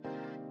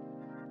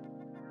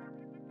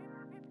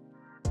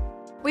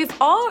We've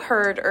all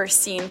heard or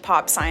seen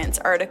pop science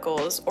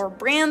articles or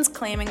brands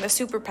claiming the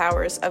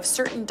superpowers of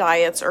certain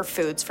diets or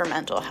foods for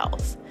mental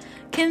health.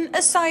 Can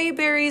acai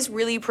berries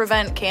really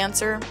prevent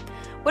cancer?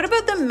 What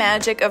about the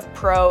magic of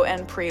pro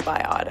and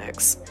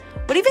prebiotics?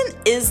 What even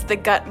is the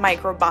gut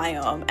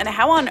microbiome, and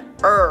how on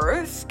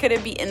earth could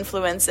it be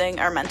influencing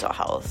our mental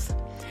health?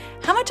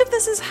 How much of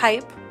this is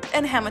hype,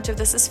 and how much of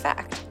this is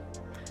fact?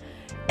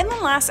 In the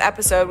last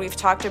episode, we've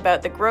talked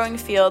about the growing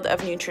field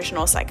of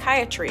nutritional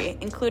psychiatry,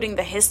 including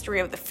the history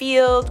of the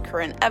field,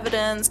 current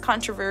evidence,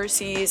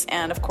 controversies,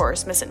 and of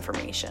course,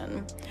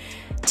 misinformation.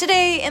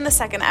 Today, in the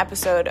second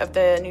episode of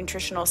the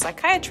nutritional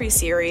psychiatry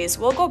series,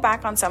 we'll go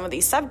back on some of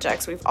these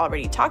subjects we've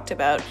already talked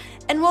about,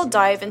 and we'll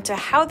dive into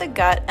how the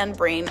gut and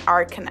brain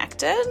are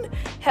connected,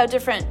 how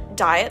different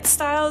diet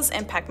styles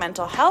impact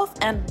mental health,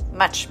 and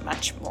much,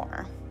 much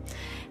more.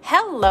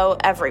 Hello,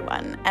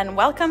 everyone, and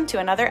welcome to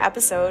another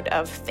episode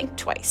of Think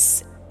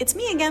Twice. It's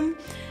me again.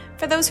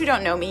 For those who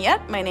don't know me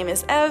yet, my name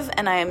is Ev,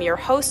 and I am your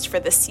host for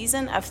this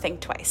season of Think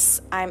Twice.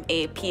 I'm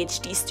a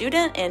PhD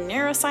student in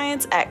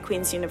neuroscience at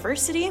Queen's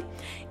University,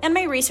 and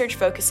my research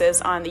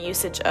focuses on the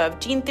usage of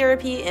gene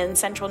therapy in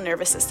central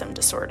nervous system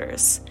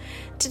disorders.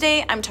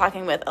 Today, I'm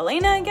talking with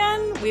Elena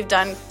again. We've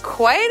done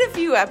quite a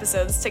few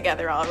episodes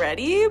together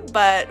already,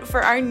 but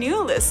for our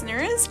new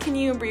listeners, can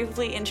you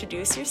briefly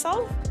introduce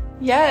yourself?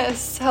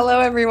 Yes, hello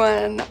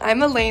everyone.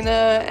 I'm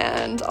Elena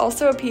and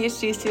also a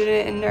PhD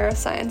student in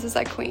neurosciences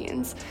at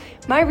Queen's.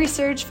 My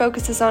research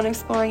focuses on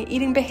exploring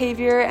eating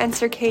behavior and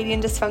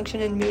circadian dysfunction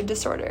in mood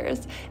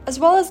disorders, as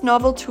well as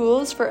novel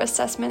tools for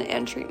assessment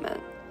and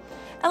treatment.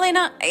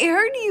 Elena, I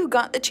heard you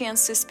got the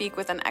chance to speak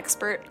with an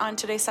expert on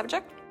today's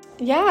subject.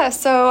 Yeah,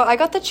 so I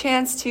got the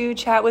chance to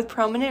chat with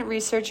prominent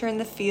researcher in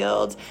the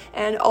field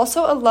and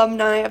also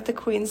alumni of the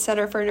Queen's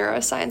Center for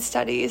Neuroscience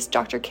Studies,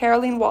 Dr.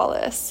 Caroline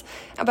Wallace,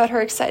 about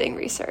her exciting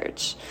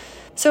research.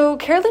 So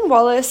Caroline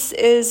Wallace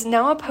is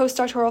now a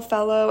postdoctoral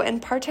fellow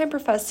and part-time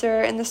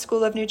professor in the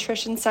School of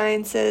Nutrition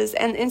Sciences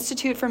and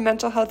Institute for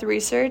Mental Health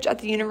Research at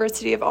the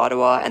University of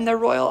Ottawa and the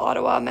Royal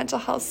Ottawa Mental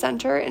Health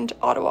Centre in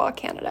Ottawa,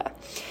 Canada.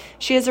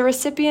 She is a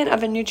recipient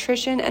of a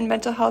Nutrition and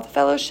Mental Health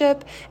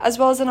Fellowship, as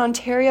well as an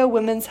Ontario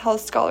Women's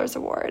Health Scholars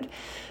Award.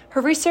 Her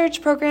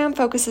research program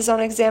focuses on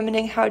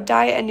examining how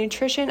diet and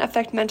nutrition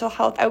affect mental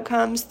health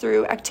outcomes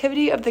through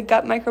activity of the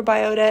gut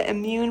microbiota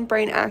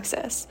immune-brain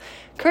axis.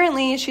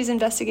 Currently, she's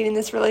investigating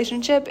this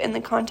relationship in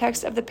the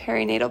context of the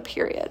perinatal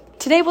period.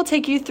 Today, we'll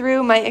take you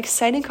through my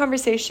exciting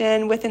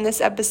conversation within this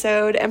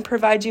episode and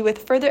provide you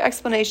with further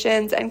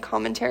explanations and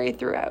commentary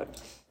throughout.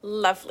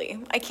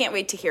 Lovely. I can't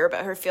wait to hear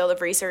about her field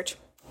of research.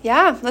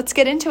 Yeah, let's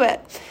get into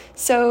it.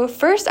 So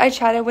first, I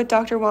chatted with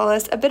Dr.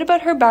 Wallace a bit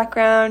about her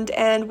background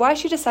and why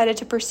she decided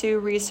to pursue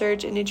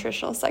research in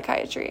nutritional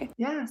psychiatry.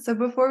 Yeah, so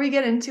before we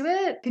get into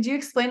it, could you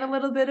explain a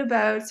little bit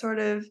about sort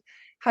of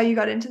how you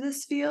got into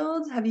this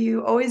field? Have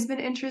you always been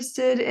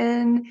interested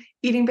in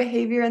eating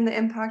behavior and the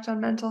impact on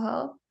mental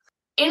health?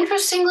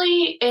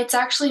 Interestingly, it's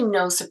actually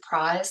no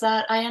surprise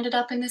that I ended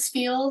up in this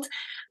field.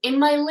 In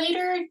my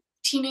later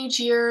teenage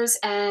years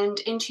and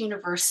into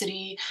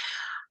university,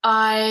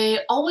 I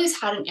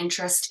always had an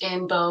interest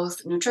in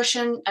both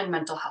nutrition and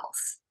mental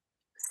health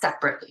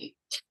separately.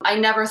 I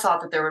never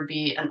thought that there would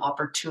be an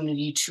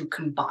opportunity to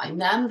combine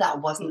them. That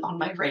wasn't on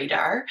my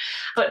radar.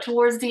 But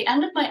towards the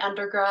end of my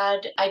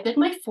undergrad, I did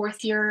my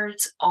fourth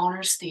year's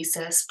honors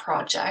thesis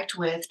project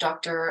with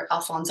Dr.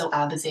 Alfonso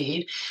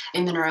Abizaid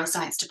in the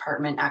neuroscience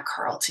department at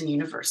Carleton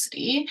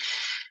University.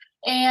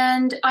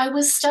 And I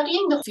was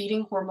studying the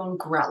feeding hormone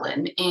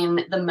ghrelin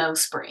in the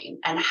mouse brain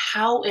and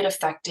how it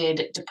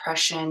affected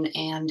depression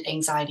and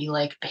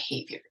anxiety-like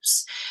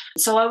behaviors.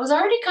 So I was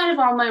already kind of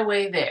on my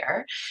way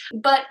there,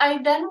 but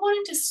I then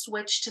wanted to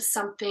switch to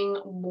something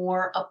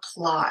more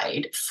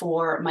applied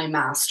for my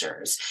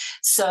master's.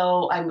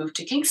 So I moved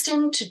to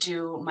Kingston to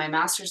do my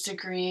master's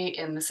degree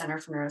in the Center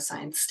for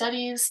Neuroscience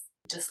Studies,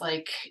 just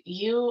like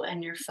you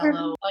and your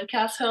fellow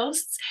podcast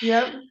hosts.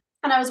 Yep.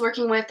 And I was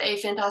working with a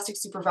fantastic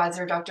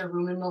supervisor, Dr.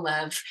 Rumen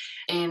Malev,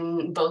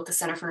 in both the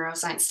Center for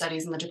Neuroscience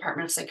Studies and the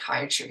Department of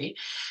Psychiatry.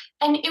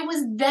 And it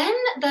was then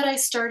that I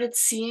started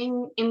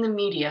seeing in the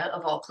media,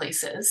 of all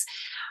places,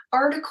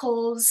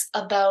 articles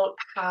about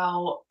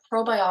how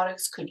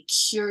probiotics could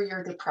cure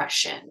your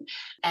depression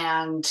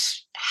and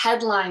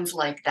headlines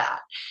like that.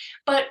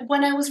 But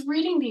when I was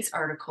reading these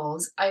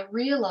articles, I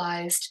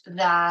realized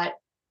that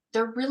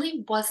there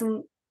really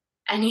wasn't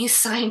any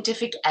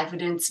scientific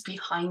evidence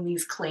behind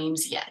these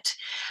claims yet.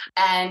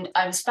 And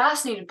I was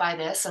fascinated by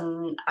this,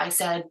 and I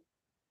said,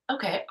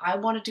 okay, I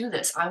want to do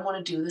this. I want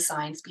to do the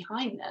science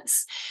behind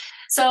this.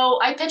 So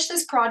I pitched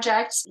this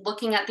project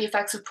looking at the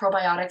effects of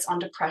probiotics on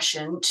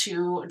depression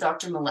to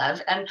Dr.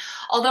 Malev. And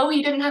although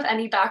he didn't have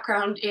any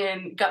background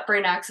in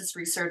gut-brain axis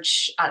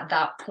research at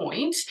that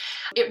point,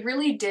 it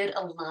really did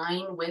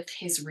align with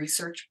his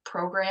research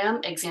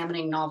program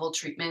examining novel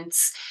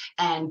treatments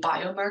and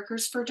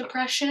biomarkers for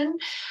depression.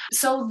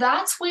 So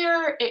that's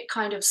where it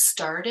kind of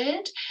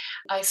started.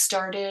 I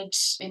started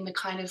in the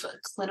kind of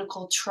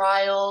clinical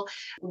trial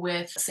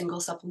with single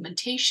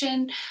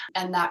supplementation,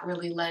 and that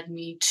really led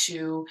me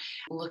to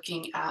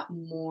looking at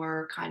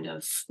more kind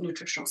of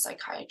nutritional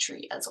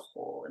psychiatry as a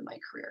whole in my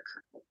career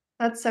currently.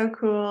 That's so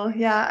cool.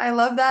 Yeah, I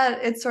love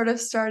that it sort of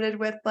started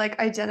with like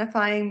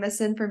identifying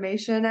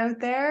misinformation out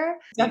there.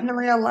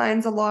 Definitely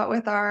aligns a lot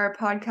with our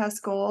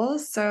podcast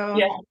goals. So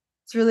Yeah.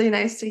 it's really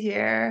nice to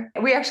hear.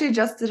 We actually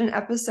just did an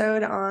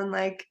episode on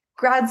like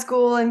grad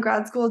school and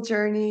grad school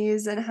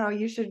journeys and how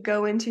you should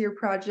go into your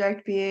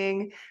project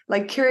being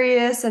like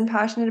curious and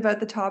passionate about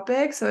the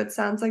topic. So it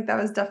sounds like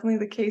that was definitely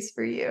the case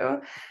for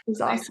you. It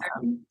was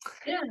awesome.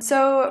 Yeah.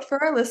 So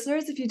for our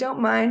listeners, if you don't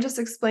mind just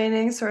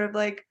explaining sort of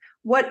like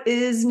what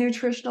is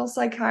nutritional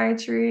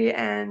psychiatry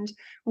and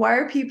why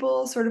are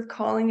people sort of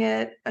calling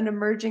it an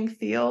emerging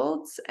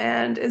field?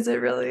 And is it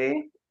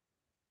really?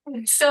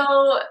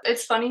 So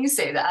it's funny you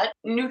say that.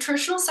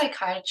 Nutritional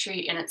psychiatry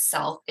in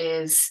itself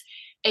is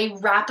a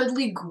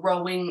rapidly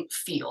growing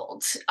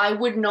field. I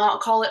would not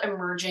call it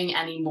emerging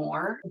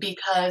anymore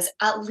because,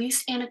 at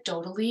least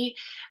anecdotally,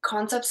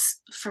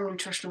 concepts from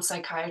nutritional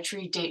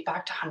psychiatry date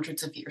back to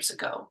hundreds of years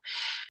ago.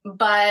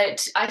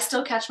 But I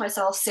still catch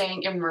myself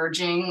saying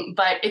emerging,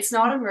 but it's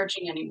not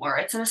emerging anymore.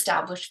 It's an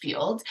established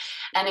field.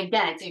 And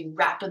again, it's a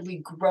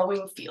rapidly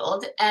growing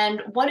field.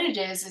 And what it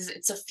is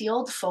it's a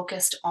field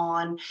focused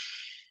on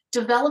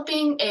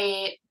developing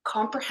a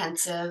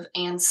comprehensive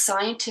and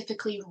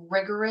scientifically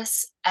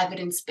rigorous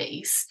evidence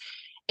base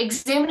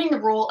examining the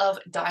role of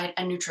diet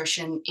and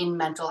nutrition in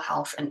mental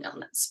health and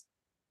illness.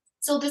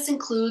 So this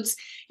includes,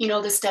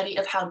 the study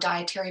of how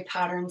dietary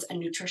patterns and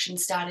nutrition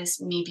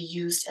status may be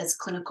used as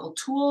clinical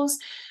tools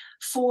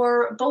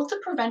for both the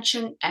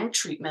prevention and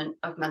treatment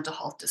of mental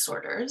health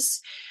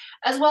disorders,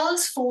 as well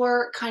as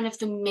for kind of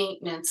the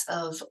maintenance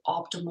of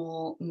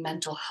optimal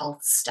mental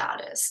health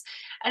status.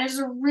 And it's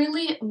a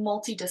really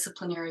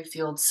multidisciplinary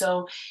field.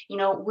 So,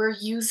 we're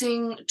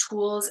using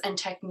tools and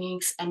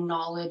techniques and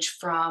knowledge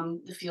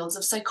from the fields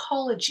of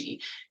psychology,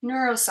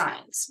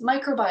 neuroscience,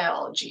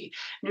 microbiology,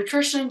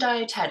 nutrition and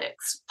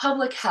dietetics,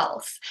 public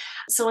health.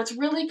 So it's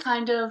really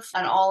kind of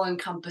an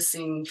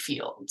all-encompassing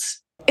field.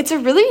 It's a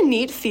really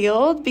neat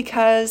field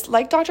because,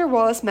 like Dr.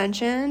 Wallace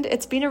mentioned,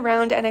 it's been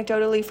around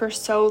anecdotally for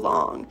so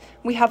long.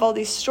 We have all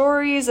these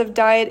stories of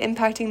diet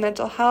impacting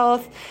mental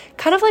health,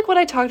 kind of like what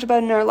I talked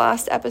about in our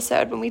last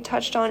episode when we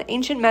touched on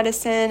ancient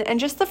medicine and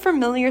just the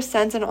familiar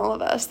sense in all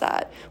of us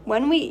that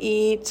when we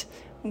eat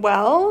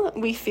well,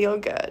 we feel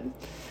good.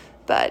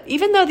 But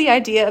even though the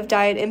idea of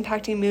diet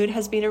impacting mood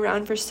has been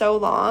around for so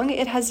long,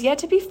 it has yet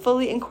to be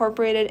fully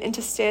incorporated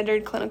into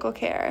standard clinical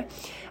care.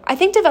 I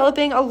think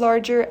developing a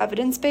larger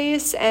evidence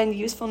base and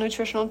useful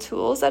nutritional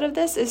tools out of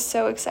this is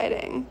so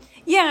exciting.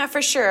 Yeah,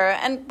 for sure.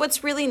 And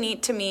what's really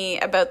neat to me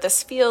about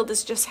this field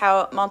is just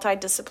how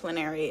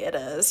multidisciplinary it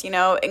is.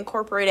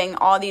 Incorporating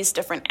all these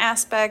different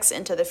aspects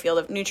into the field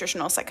of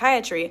nutritional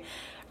psychiatry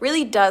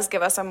really does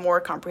give us a more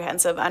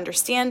comprehensive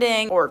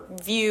understanding or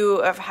view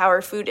of how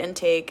our food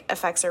intake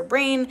affects our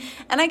brain,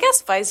 and I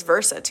guess vice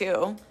versa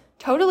too.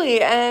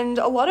 Totally, and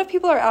a lot of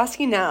people are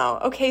asking now,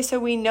 okay, so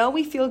we know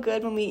we feel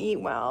good when we eat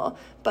well,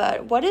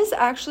 but what is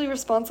actually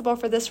responsible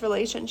for this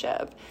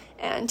relationship?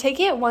 And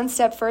taking it one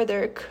step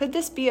further, could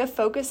this be a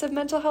focus of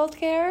mental health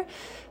care?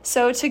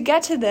 So to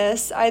get to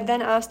this, I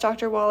then asked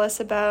Dr.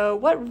 Wallace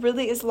about what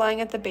really is lying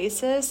at the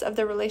basis of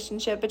the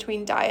relationship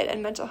between diet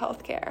and mental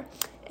health care.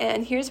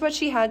 And here's what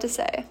she had to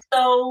say.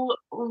 So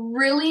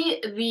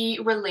really, the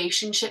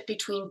relationship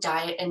between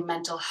diet and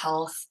mental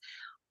health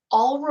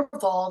all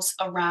revolves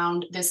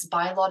around this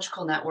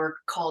biological network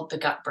called the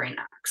gut-brain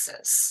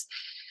axis.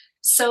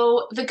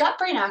 So the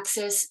gut-brain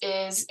axis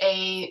is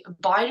a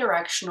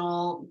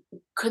bidirectional,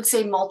 could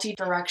say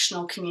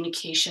multi-directional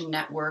communication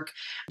network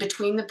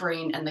between the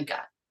brain and the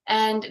gut.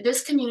 And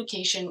this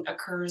communication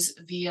occurs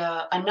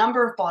via a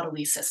number of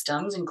bodily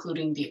systems,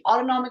 including the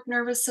autonomic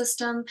nervous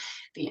system,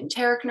 the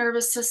enteric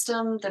nervous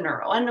system, the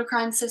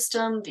neuroendocrine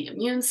system, the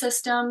immune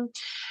system.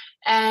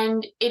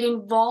 And it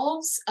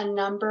involves a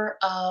number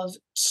of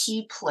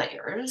key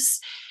players.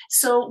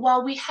 So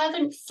while we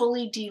haven't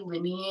fully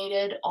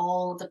delineated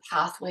all the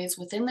pathways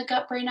within the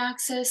gut-brain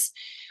axis,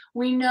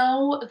 we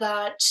know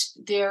that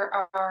there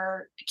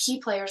are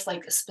key players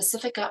like the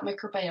specific gut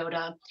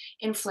microbiota,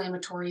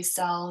 inflammatory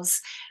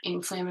cells,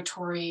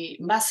 inflammatory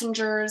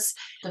messengers,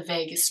 the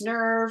vagus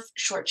nerve,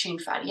 short chain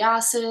fatty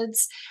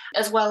acids,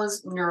 as well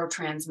as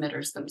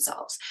neurotransmitters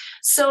themselves.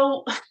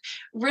 So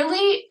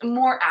really,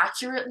 more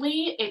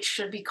accurately, it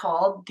should be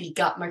called the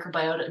gut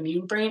microbiota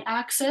immune brain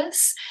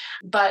axis,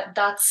 but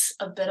that's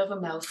a bit of a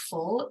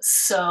mouthful.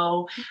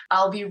 So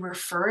I'll be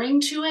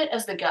referring to it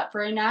as the gut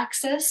brain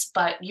axis,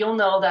 but you'll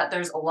know that that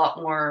there's a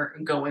lot more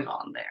going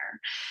on there.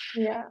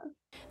 Yeah.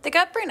 The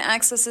gut-brain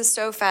axis is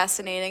so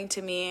fascinating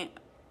to me.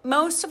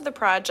 Most of the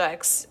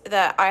projects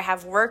that I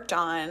have worked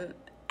on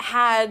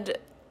had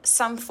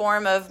some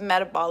form of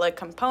metabolic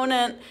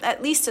component,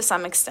 at least to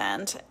some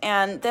extent,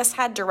 and this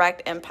had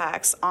direct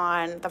impacts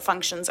on the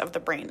functions of the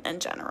brain in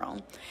general.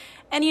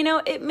 And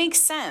it makes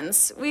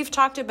sense. We've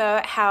talked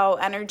about how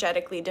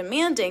energetically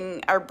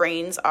demanding our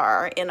brains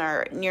are in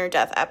our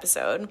near-death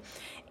episode.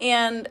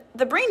 And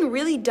the brain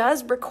really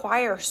does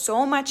require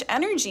so much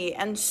energy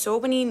and so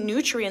many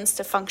nutrients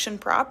to function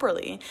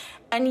properly.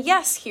 And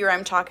yes, here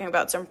I'm talking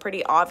about some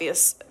pretty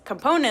obvious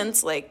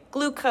components like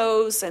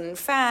glucose and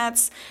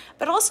fats,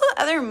 but also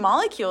other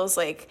molecules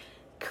like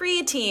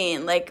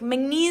creatine, like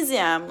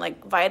magnesium,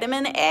 like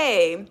vitamin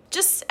A.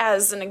 Just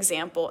as an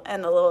example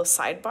and a little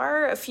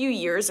sidebar, a few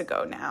years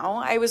ago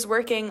now, I was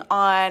working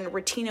on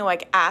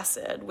retinoic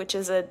acid, which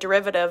is a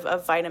derivative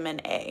of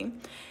vitamin A,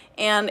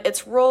 and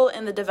its role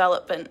in the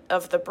development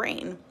of the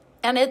brain.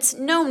 And it's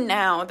known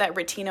now that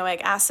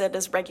retinoic acid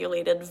is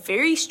regulated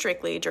very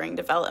strictly during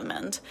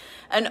development.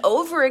 An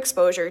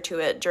overexposure to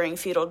it during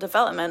fetal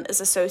development is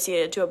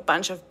associated to a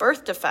bunch of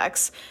birth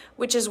defects,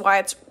 which is why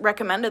it's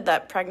recommended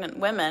that pregnant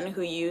women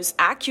who use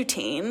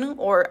Accutane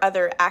or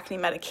other acne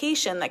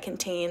medication that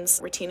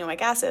contains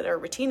retinoic acid or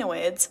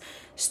retinoids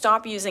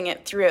stop using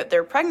it throughout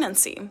their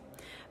pregnancy.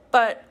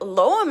 But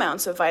low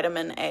amounts of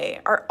vitamin A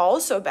are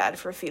also bad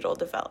for fetal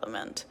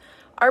development.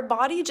 Our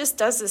body just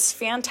does this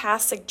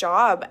fantastic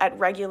job at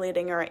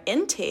regulating our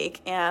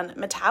intake and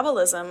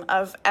metabolism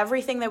of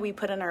everything that we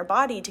put in our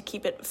body to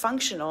keep it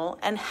functional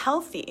and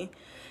healthy.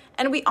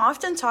 And we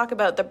often talk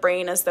about the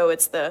brain as though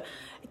it's the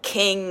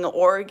king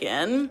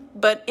organ,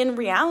 but in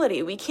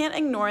reality, we can't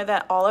ignore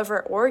that all of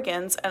our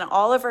organs and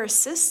all of our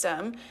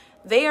system,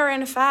 they are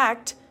in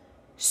fact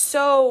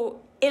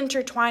so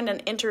intertwined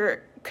and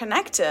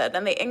interconnected,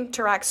 and they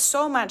interact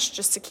so much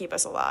just to keep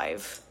us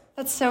alive.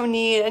 That's so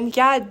neat. And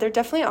yeah, there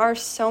definitely are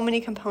so many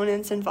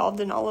components involved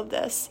in all of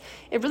this.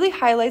 It really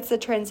highlights the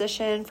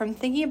transition from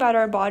thinking about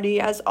our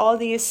body as all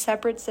these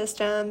separate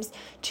systems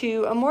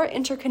to a more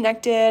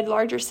interconnected,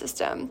 larger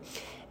system.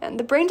 And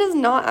the brain does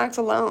not act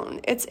alone.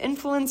 It's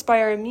influenced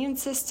by our immune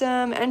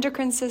system,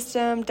 endocrine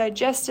system,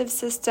 digestive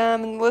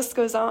system, and the list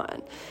goes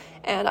on.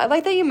 And I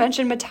like that you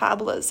mentioned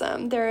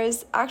metabolism. There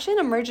is actually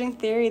an emerging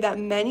theory that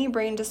many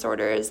brain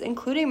disorders,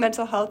 including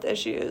mental health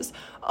issues,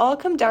 all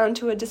come down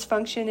to a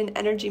dysfunction in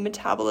energy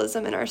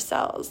metabolism in our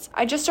cells.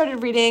 I just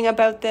started reading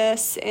about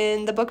this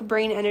in the book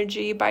Brain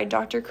Energy by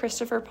Dr.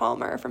 Christopher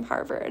Palmer from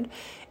Harvard.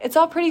 It's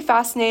all pretty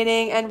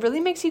fascinating and really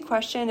makes you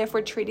question if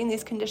we're treating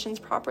these conditions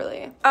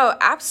properly. Oh,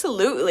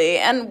 absolutely.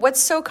 And what's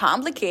so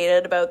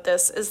complicated about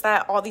this is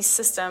that all these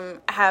systems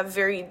have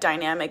very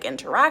dynamic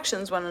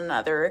interactions with one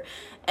another.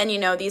 And,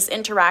 these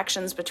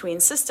interactions between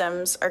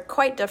systems are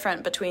quite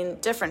different between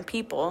different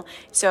people.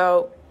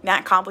 So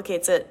that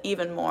complicates it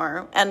even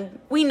more. And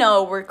we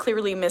know we're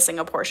clearly missing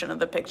a portion of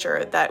the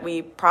picture that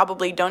we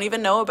probably don't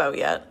even know about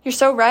yet. You're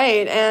so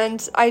right.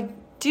 And I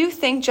do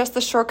think just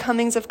the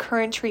shortcomings of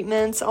current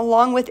treatments,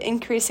 along with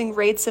increasing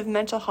rates of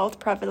mental health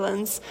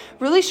prevalence,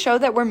 really show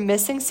that we're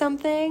missing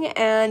something,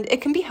 and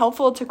it can be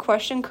helpful to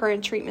question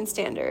current treatment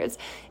standards,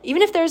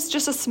 even if there's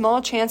just a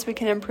small chance we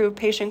can improve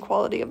patient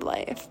quality of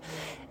life.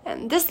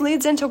 And this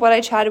leads into what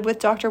I chatted with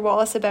Dr.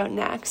 Wallace about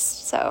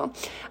next. So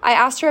I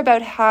asked her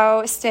about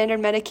how standard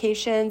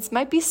medications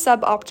might be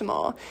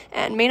suboptimal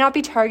and may not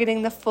be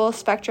targeting the full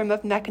spectrum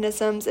of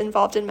mechanisms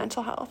involved in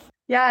mental health.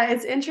 Yeah,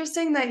 it's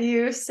interesting that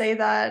you say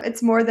that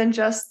it's more than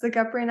just the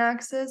gut-brain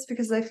axis,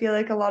 because I feel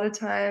like a lot of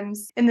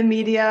times in the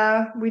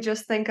media, we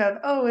just think of,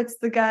 oh, it's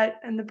the gut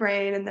and the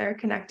brain and they're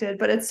connected,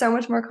 but it's so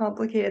much more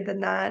complicated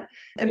than that.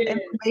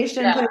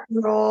 Inflammation plays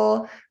a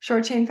role,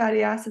 short-chain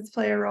fatty acids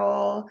play a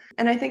role,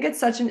 and I think it's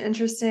such an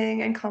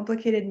interesting and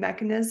complicated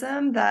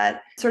mechanism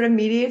that sort of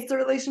mediates the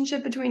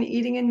relationship between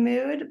eating and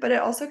mood, but it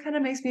also kind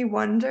of makes me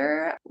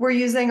wonder, we're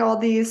using all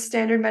these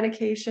standard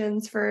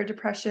medications for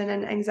depression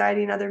and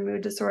anxiety and other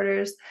mood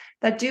disorders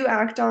that do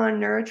act on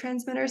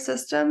neurotransmitter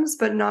systems,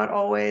 but not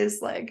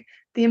always like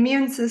the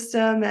immune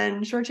system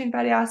and short-chain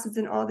fatty acids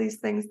and all these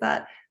things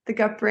that the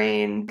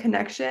gut-brain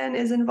connection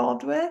is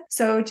involved with.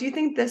 So do you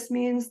think this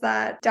means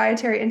that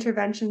dietary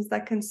interventions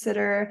that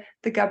consider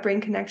the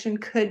gut-brain connection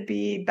could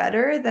be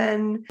better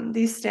than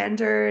these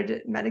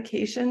standard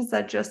medications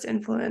that just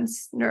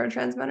influence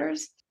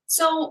neurotransmitters?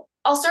 So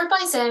I'll start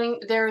by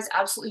saying there is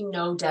absolutely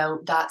no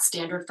doubt that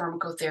standard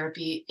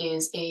pharmacotherapy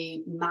is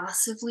a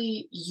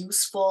massively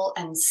useful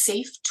and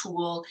safe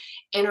tool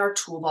in our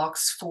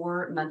toolbox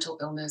for mental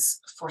illness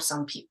for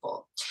some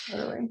people.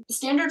 Totally.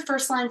 Standard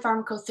first-line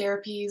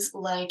pharmacotherapies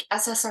like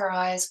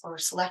SSRIs or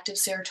selective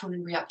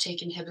serotonin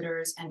reuptake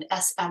inhibitors and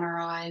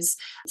SNRIs,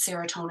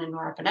 serotonin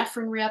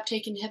norepinephrine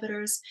reuptake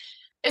inhibitors,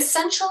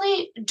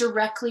 essentially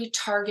directly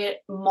target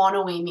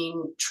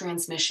monoamine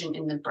transmission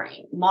in the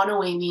brain.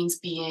 Monoamines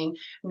being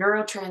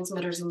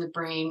neurotransmitters in the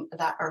brain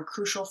that are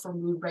crucial for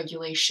mood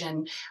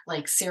regulation,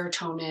 like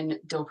serotonin,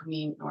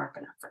 dopamine,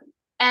 norepinephrine.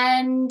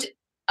 And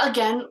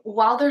Again,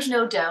 while there's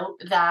no doubt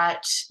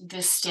that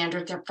this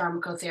standard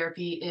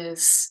pharmacotherapy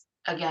is,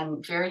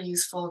 again, very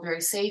useful,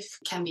 very safe,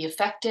 can be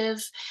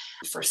effective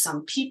for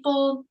some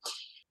people,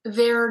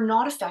 they're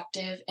not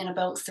effective in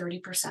about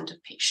 30%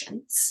 of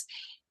patients.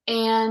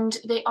 And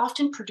they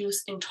often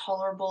produce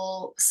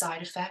intolerable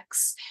side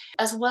effects,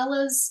 as well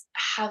as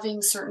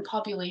having certain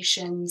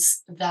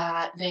populations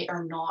that they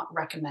are not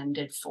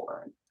recommended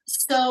for.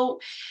 So,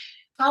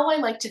 how I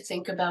like to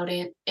think about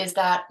it is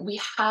that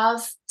we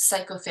have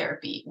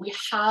psychotherapy, we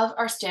have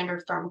our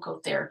standard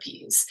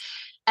pharmacotherapies,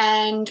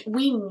 and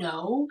we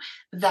know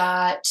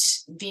that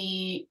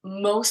the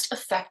most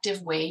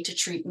effective way to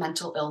treat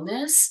mental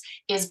illness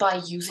is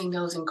by using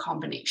those in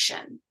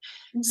combination,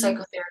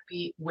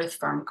 psychotherapy with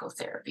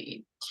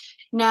pharmacotherapy.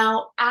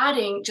 Now,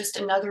 adding just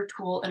another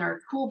tool in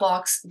our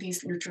toolbox,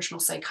 these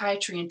nutritional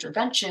psychiatry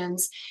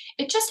interventions,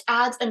 it just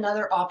adds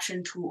another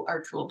option to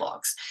our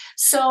toolbox.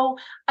 So,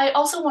 I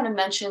also want to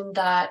mention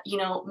that,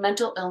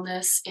 mental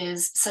illness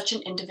is such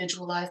an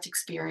individualized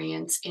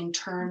experience in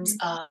terms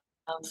of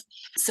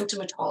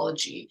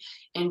symptomatology,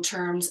 in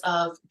terms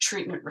of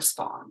treatment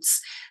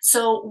response.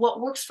 So,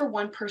 what works for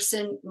one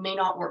person may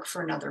not work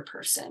for another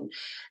person.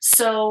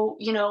 So,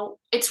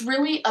 it's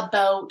really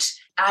about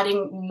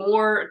adding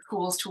more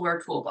tools to our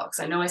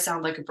toolbox. I know I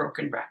sound like a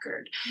broken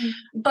record,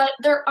 but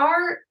there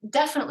are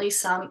definitely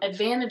some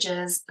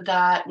advantages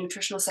that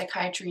nutritional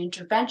psychiatry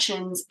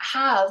interventions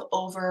have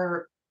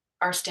over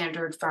our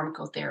standard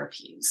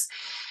pharmacotherapies.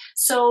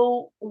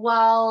 So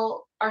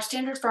while our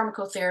standard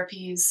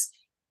pharmacotherapies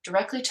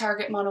directly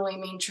target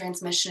monoamine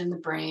transmission in the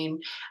brain,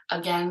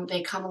 again,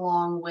 they come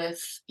along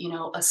with,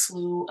 a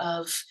slew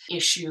of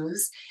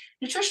issues.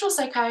 Nutritional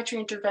psychiatry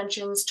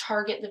interventions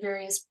target the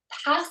various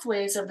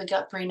pathways of the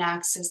gut-brain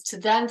axis to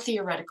then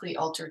theoretically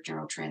alter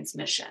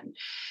neurotransmission.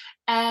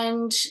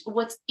 And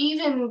what's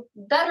even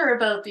better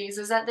about these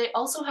is that they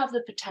also have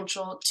the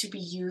potential to be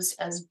used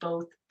as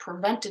both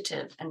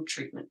preventative and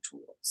treatment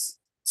tools.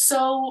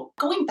 So,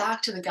 going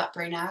back to the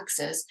gut-brain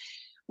axis,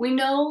 we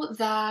know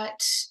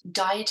that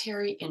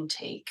dietary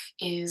intake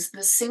is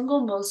the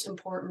single most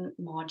important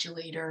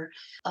modulator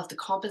of the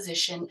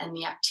composition and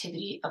the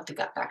activity of the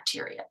gut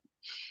bacteria.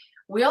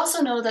 We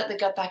also know that the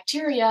gut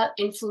bacteria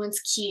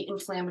influence key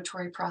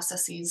inflammatory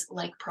processes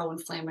like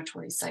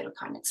pro-inflammatory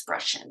cytokine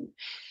expression.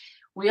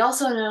 We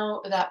also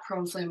know that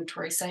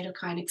pro-inflammatory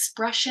cytokine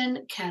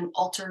expression can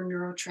alter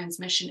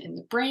neurotransmission in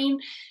the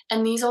brain,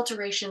 and these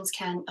alterations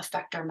can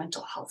affect our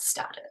mental health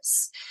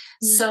status.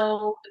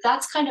 So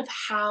that's kind of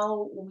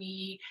how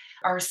we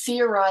are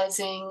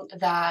theorizing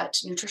that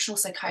nutritional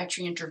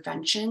psychiatry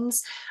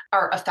interventions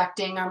are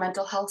affecting our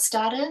mental health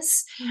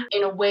status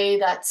in a way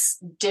that's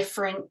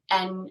different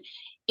and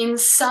in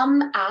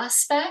some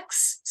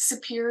aspects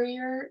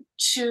superior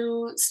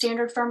to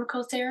standard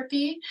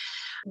pharmacotherapy.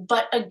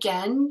 But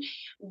again,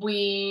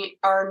 we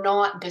are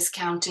not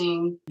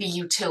discounting the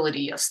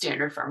utility of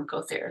standard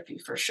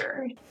pharmacotherapy for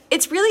sure.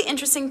 It's really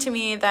interesting to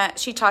me that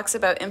she talks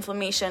about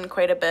inflammation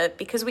quite a bit,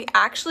 because we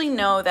actually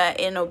know that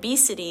in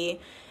obesity,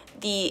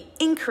 the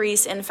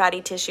increase in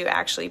fatty tissue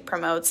actually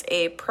promotes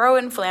a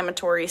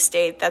pro-inflammatory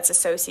state that's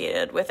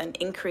associated with an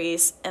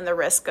increase in the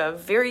risk of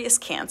various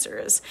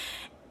cancers.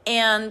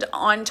 And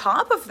on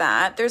top of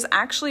that, there's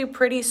actually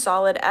pretty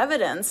solid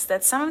evidence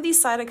that some of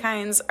these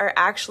cytokines are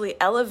actually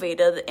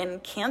elevated in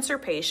cancer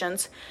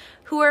patients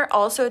who are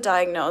also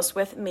diagnosed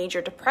with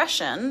major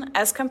depression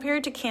as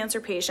compared to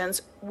cancer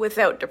patients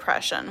without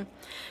depression.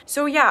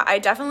 So yeah, I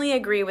definitely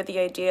agree with the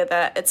idea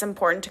that it's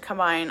important to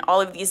combine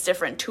all of these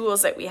different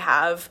tools that we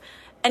have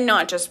and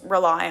not just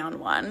rely on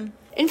one.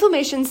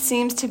 Inflammation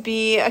seems to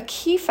be a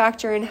key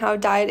factor in how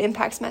diet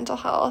impacts mental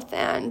health,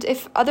 and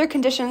if other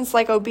conditions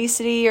like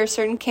obesity or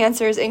certain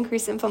cancers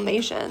increase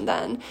inflammation,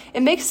 then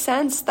it makes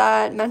sense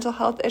that mental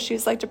health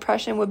issues like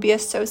depression would be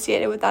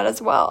associated with that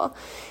as well.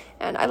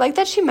 And I like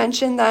that she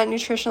mentioned that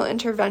nutritional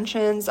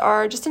interventions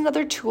are just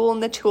another tool in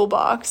the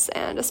toolbox,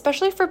 and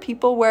especially for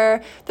people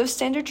where those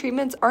standard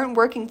treatments aren't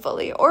working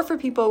fully, or for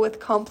people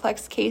with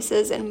complex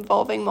cases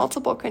involving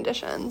multiple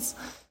conditions.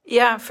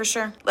 Yeah, for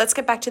sure. Let's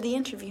get back to the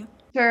interview.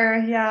 Sure,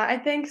 yeah. I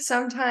think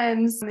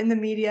sometimes in the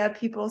media,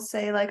 people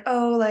say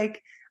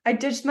I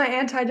ditched my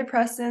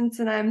antidepressants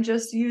and I'm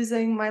just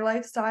using my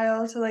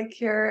lifestyle to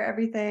cure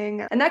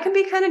everything. And that can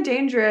be kind of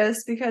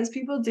dangerous because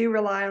people do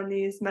rely on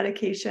these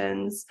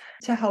medications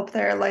to help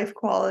their life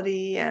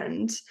quality.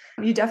 And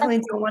you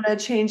definitely don't want to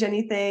change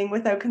anything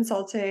without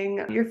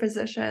consulting your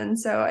physician.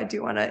 So I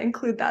do want to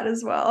include that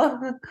as well.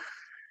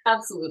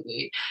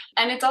 Absolutely.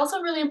 And it's also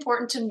really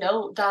important to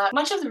note that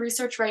much of the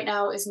research right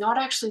now is not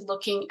actually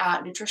looking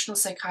at nutritional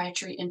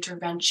psychiatry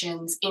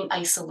interventions in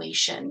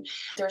isolation.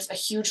 There's a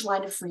huge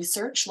line of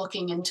research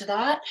looking into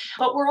that,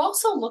 but we're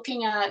also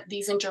looking at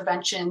these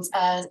interventions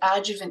as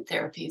adjuvant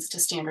therapies to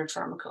standard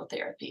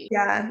pharmacotherapy.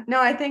 Yeah, no,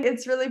 I think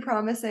it's really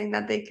promising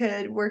that they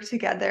could work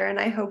together, and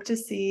I hope to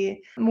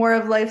see more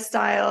of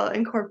lifestyle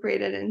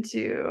incorporated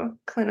into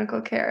clinical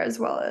care as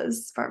well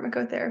as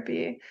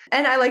pharmacotherapy.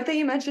 And I like that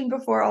you mentioned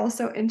before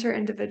also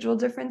inter-individual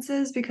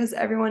differences because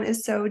everyone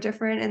is so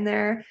different in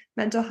their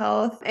mental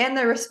health and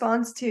their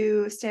response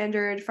to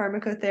standard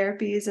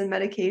pharmacotherapies and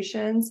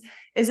medications.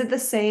 Is it the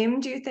same,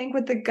 do you think,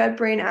 with the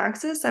gut-brain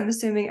axis? I'm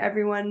assuming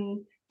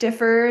everyone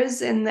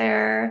differs in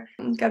their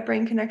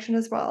gut-brain connection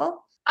as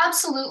well.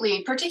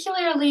 Absolutely,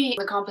 particularly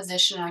the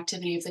composition and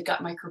activity of the gut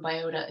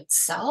microbiota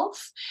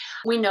itself.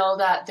 We know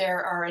that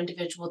there are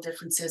individual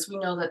differences. We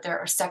know that there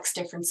are sex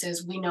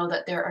differences. We know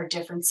that there are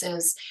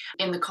differences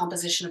in the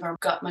composition of our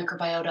gut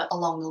microbiota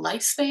along the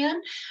lifespan.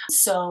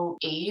 So,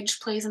 age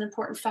plays an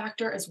important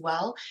factor as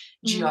well.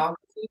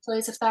 Geography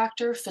plays a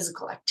factor.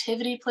 Physical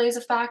activity plays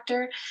a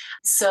factor.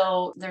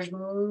 So, there's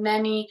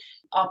many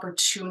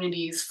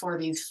opportunities for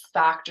these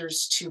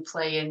factors to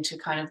play into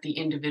kind of the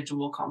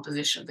individual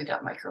composition of the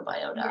gut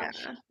microbiota.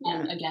 Yeah.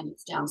 And again,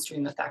 it's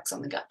downstream effects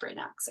on the gut-brain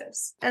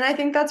axis. And I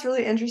think that's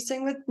really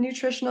interesting with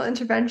nutritional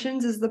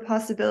interventions is the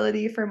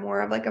possibility for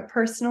more of like a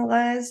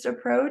personalized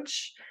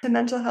approach to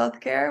mental health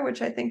care,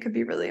 which I think could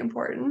be really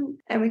important.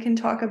 And we can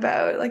talk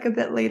about like a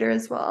bit later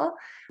as well.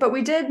 But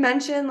we did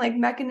mention like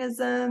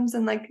mechanisms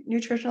and like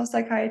nutritional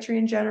psychiatry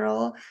in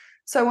general.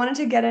 So I wanted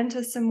to get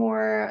into some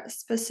more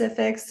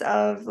specifics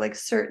of like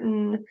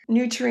certain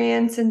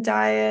nutrients and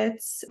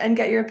diets and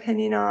get your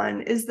opinion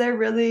on, is there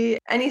really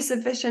any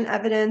sufficient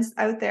evidence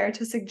out there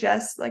to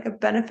suggest like a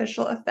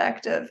beneficial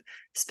effect of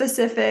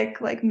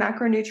specific like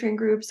macronutrient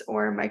groups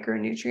or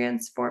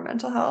micronutrients for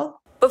mental health?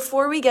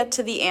 Before we get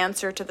to the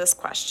answer to this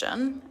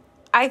question,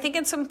 I think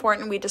it's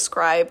important we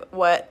describe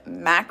what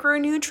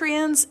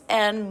macronutrients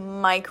and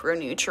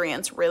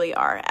micronutrients really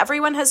are.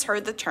 Everyone has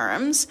heard the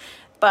terms,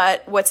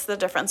 but what's the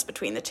difference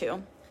between the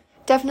two?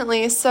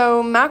 Definitely.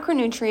 So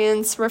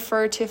macronutrients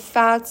refer to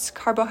fats,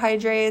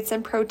 carbohydrates,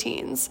 and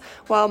proteins,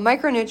 while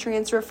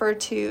micronutrients refer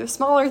to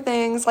smaller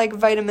things like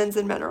vitamins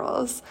and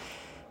minerals.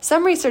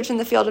 Some research in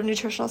the field of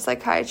nutritional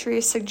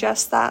psychiatry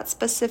suggests that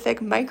specific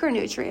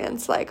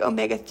micronutrients like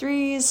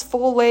omega-3s,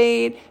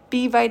 folate,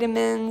 B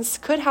vitamins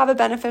could have a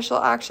beneficial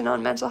action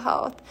on mental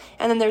health.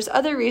 And then there's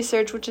other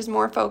research which is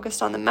more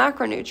focused on the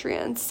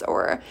macronutrients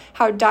or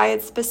how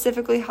diets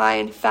specifically high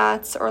in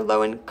fats or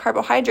low in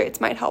carbohydrates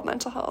might help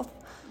mental health.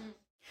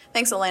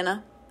 Thanks,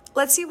 Elena.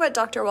 Let's see what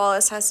Dr.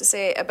 Wallace has to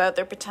say about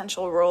their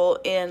potential role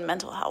in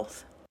mental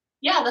health.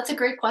 Yeah, that's a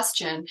great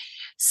question.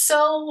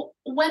 So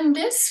when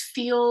this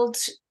field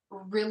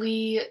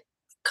really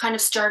kind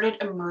of started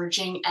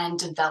emerging and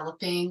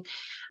developing,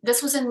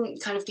 this was in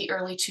kind of the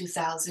early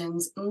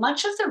 2000s,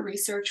 much of the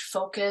research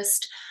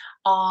focused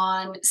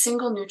on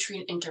single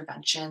nutrient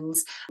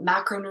interventions,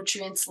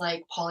 macronutrients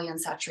like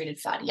polyunsaturated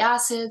fatty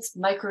acids,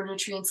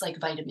 micronutrients like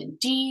vitamin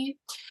D.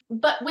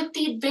 But with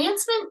the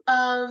advancement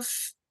of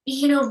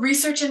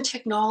research and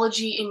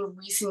technology in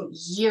recent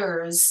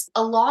years,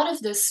 a lot of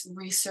this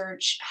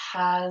research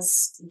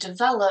has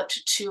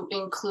developed to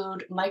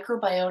include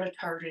microbiota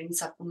targeting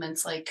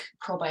supplements like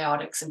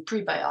probiotics and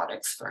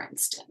prebiotics, for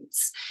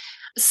instance.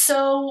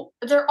 So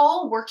they're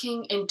all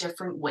working in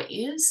different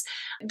ways.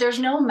 There's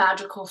no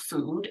magical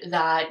food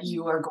that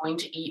you are going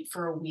to eat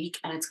for a week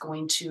and it's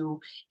going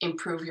to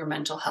improve your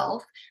mental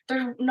health.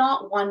 There's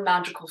not one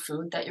magical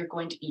food that you're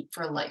going to eat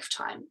for a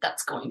lifetime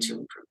that's going to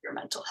improve your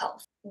mental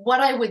health.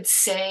 What I would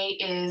say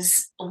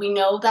is we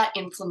know that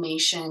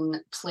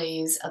inflammation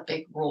plays a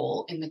big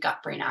role in the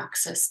gut-brain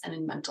axis and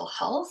in mental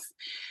health.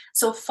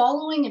 So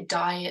following a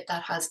diet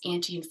that has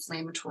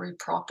anti-inflammatory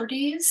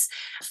properties,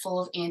 full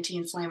of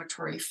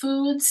anti-inflammatory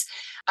foods,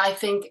 I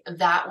think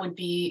that would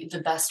be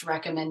the best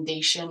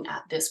recommendation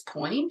at this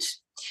point.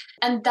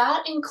 And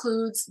that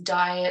includes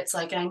diets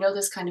like, and I know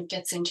this kind of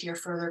gets into your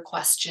further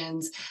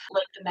questions,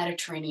 like the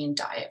Mediterranean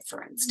diet,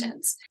 for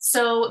instance.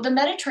 So the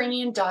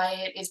Mediterranean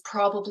diet is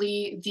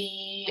probably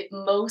the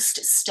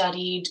most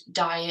studied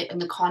diet in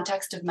the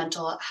context of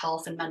mental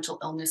health and mental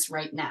illness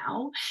right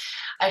now.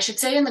 I should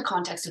say in the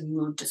context of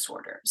mood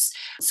disorders,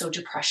 so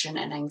depression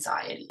and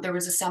anxiety. There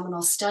was a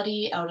seminal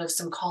study out of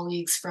some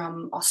colleagues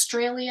from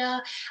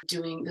Australia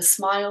doing the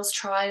SMILES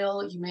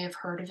trial. You may have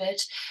heard of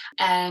it.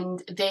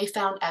 And they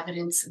found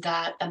evidence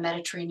that a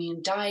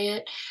Mediterranean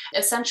diet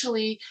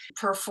essentially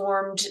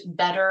performed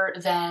better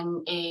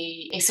than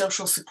a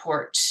social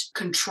support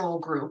control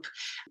group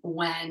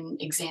when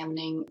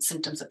examining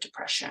symptoms of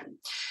depression.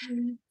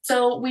 Mm-hmm.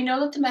 So we know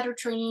that the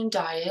Mediterranean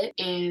diet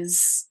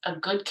is a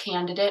good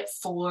candidate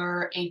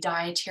for a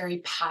dietary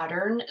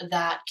pattern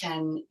that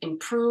can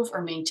improve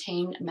or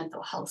maintain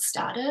mental health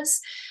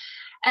status.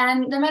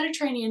 And the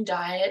Mediterranean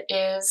diet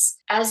is,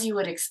 as you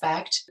would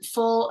expect,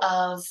 full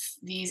of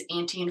these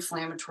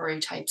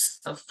anti-inflammatory types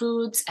of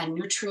foods and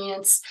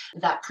nutrients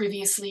that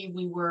previously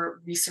we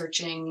were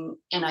researching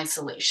in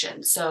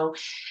isolation. So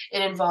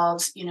it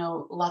involves,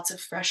 lots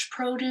of fresh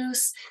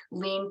produce,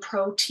 lean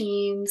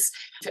proteins,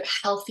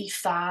 healthy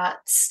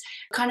fats,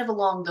 kind of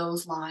along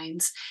those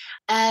lines.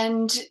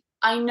 And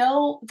I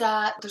know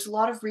that there's a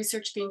lot of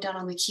research being done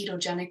on the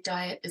ketogenic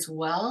diet as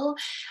well.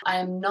 I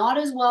am not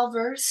as well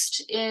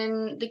versed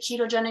in the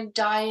ketogenic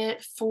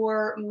diet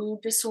for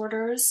mood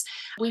disorders.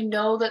 We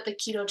know that the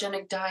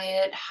ketogenic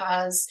diet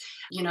has,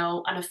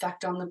 an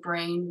effect on the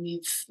brain.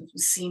 We've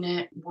seen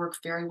it work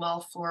very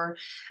well for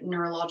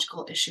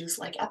neurological issues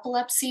like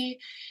epilepsy.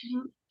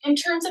 Mhm. In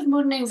terms of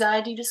mood and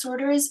anxiety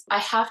disorders, I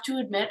have to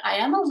admit I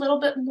am a little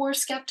bit more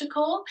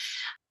skeptical.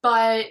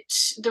 But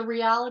the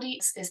reality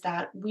is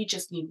that we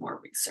just need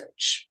more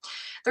research.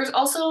 There's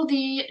also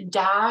the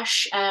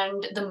DASH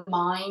and the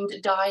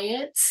MIND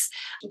diets.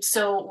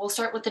 So we'll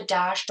start with the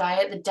DASH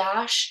diet. The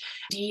DASH,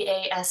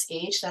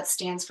 DASH, that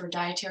stands for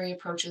Dietary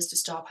Approaches to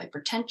Stop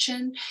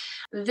Hypertension.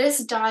 This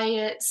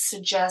diet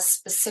suggests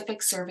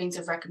specific servings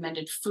of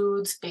recommended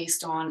foods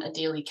based on a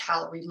daily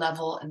calorie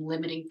level and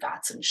limiting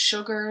fats and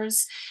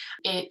sugars.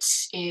 It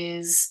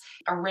is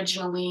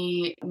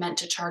originally meant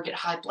to target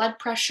high blood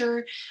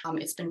pressure.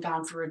 It's been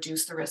found to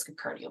reduce the risk of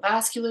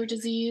cardiovascular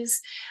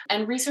disease.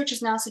 And research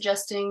is now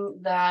suggesting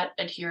that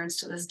adherence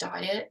to this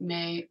diet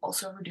may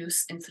also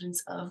reduce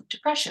incidence of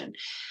depression,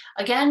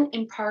 again,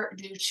 in part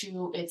due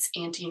to its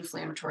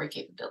anti-inflammatory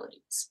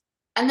capabilities.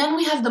 And then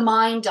we have the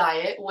MIND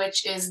diet,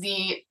 which is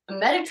the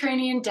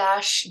Mediterranean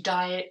DASH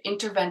diet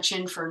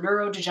intervention for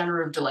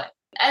neurodegenerative delay.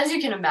 As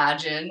you can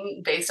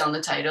imagine, based on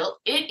the title,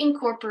 it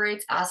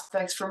incorporates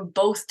aspects from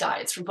both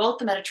diets, from both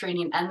the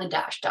Mediterranean and the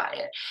DASH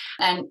diet.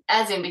 And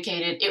as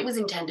indicated, it was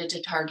intended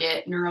to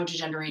target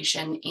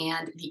neurodegeneration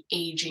and the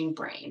aging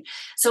brain.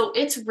 So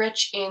it's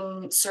rich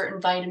in certain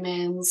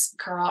vitamins,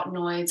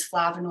 carotenoids,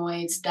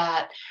 flavonoids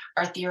that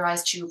are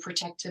theorized to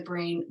protect the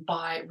brain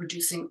by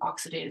reducing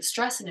oxidative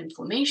stress and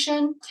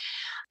inflammation.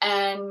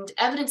 And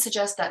evidence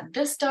suggests that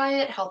this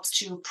diet helps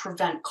to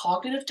prevent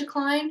cognitive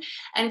decline,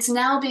 and it's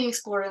now being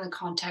explored in the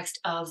context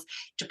of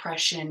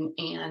depression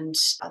and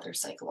other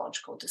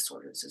psychological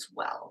disorders as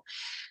well.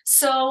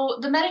 So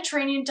the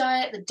Mediterranean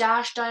diet, the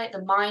DASH diet,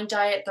 the MIND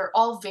diet, they're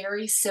all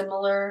very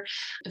similar.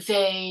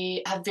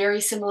 They have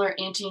very similar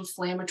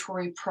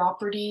anti-inflammatory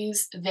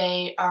properties.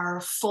 They are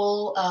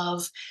full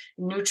of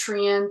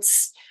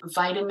nutrients,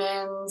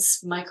 vitamins,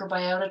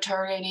 microbiota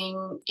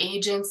targeting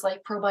agents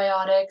like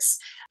probiotics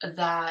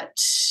that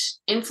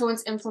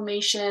influence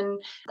inflammation,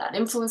 that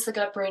influence the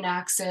gut-brain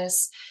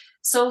axis.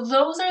 So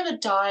those are the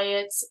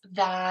diets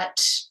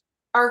that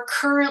are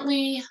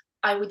currently,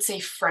 I would say,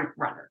 front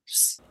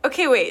runners.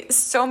 Okay, wait,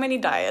 so many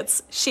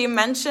diets. She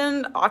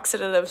mentioned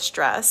oxidative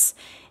stress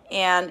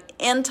and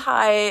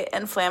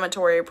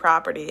anti-inflammatory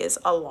properties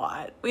a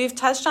lot. We've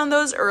touched on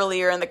those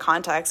earlier in the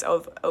context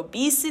of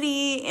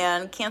obesity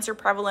and cancer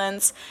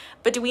prevalence,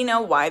 but do we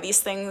know why these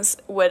things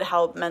would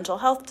help mental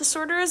health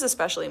disorders,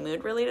 especially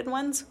mood-related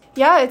ones?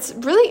 Yeah, it's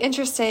really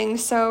interesting.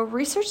 So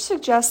research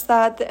suggests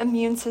that the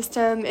immune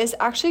system is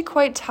actually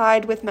quite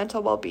tied with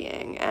mental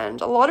well-being,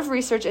 and a lot of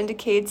research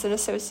indicates an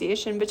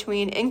association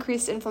between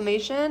increased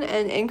inflammation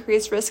and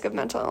increased risk of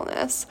mental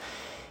illness.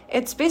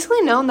 It's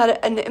basically known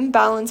that an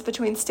imbalance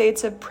between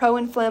states of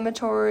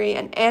pro-inflammatory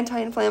and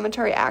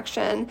anti-inflammatory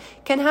action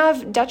can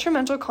have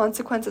detrimental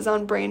consequences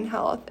on brain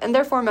health and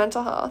therefore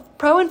mental health.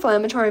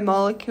 Pro-inflammatory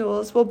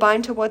molecules will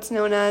bind to what's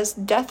known as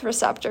death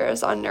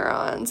receptors on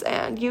neurons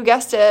and, you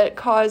guessed it,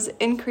 cause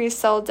increased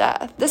cell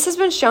death. This has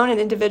been shown in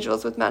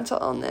individuals with mental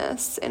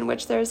illness, in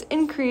which there's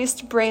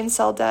increased brain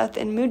cell death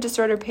in mood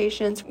disorder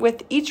patients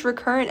with each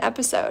recurrent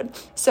episode.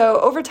 So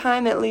over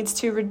time, it leads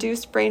to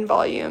reduced brain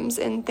volumes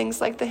in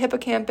things like the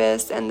hippocampus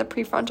and the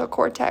prefrontal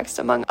cortex,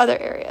 among other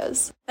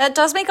areas. That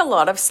does make a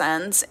lot of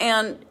sense.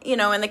 And,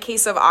 in the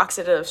case of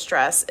oxidative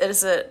stress,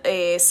 is it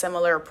a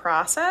similar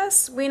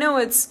process? We know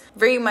it's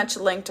very much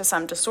linked to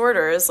some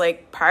disorders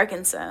like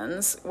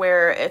Parkinson's,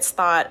 where it's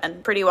thought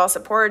and pretty well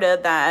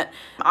supported that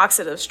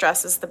oxidative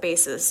stress is the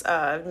basis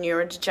of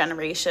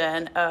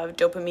neurodegeneration of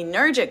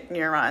dopaminergic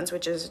neurons,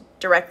 which is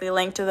directly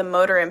linked to the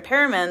motor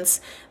impairments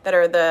that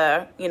are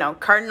the,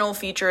 cardinal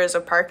features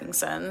of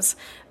Parkinson's.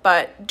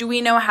 But do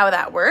we know how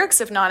that works,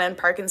 if not in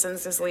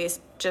Parkinson's disease,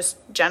 just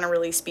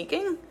generally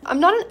speaking? I'm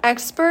not an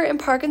expert in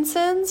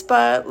Parkinson's,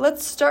 but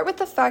let's start with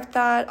the fact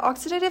that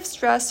oxidative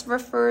stress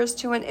refers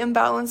to an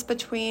imbalance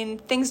between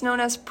things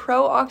known as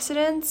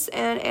pro-oxidants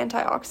and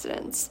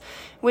antioxidants,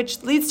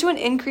 which leads to an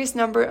increased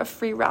number of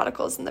free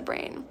radicals in the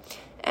brain.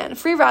 And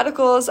free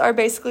radicals are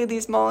basically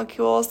these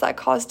molecules that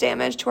cause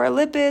damage to our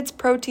lipids,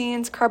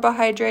 proteins,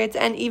 carbohydrates,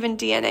 and even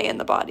DNA in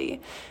the body.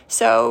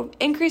 So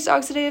increased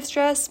oxidative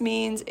stress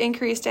means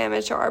increased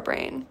damage to our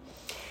brain.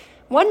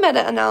 One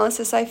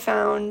meta-analysis I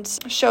found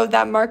showed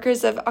that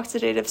markers of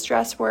oxidative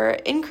stress were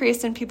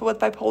increased in people with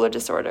bipolar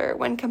disorder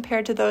when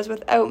compared to those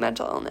without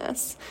mental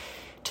illness.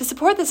 To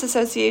support this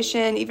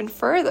association even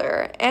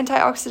further,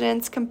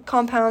 antioxidants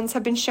compounds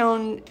have been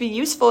shown to be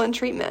useful in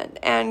treatment,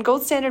 and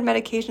gold standard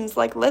medications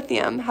like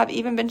lithium have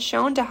even been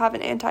shown to have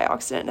an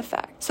antioxidant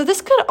effect. So this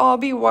could all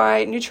be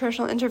why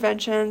nutritional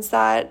interventions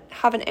that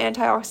have an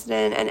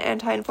antioxidant and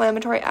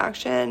anti-inflammatory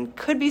action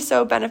could be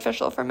so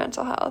beneficial for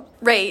mental health.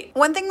 Right.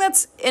 One thing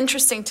that's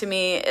interesting to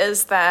me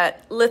is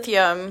that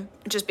lithium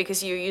just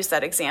because you used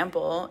that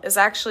example, is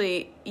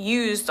actually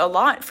used a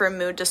lot for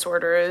mood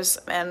disorders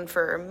and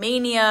for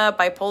mania,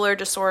 bipolar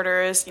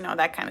disorders,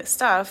 that kind of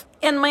stuff.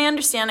 And my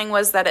understanding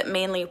was that it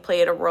mainly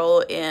played a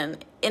role in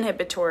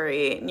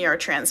inhibitory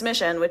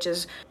neurotransmission, which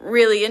is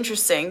really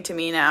interesting to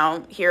me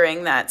now,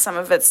 hearing that some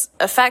of its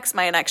effects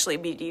might actually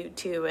be due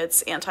to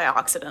its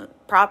antioxidant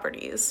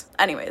properties.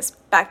 Anyways,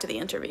 back to the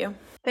interview.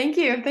 Thank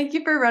you. Thank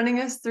you for running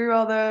us through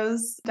all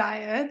those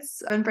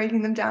diets and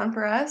breaking them down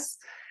for us.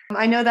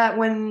 I know that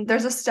when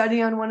there's a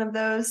study on one of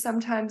those,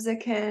 sometimes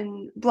it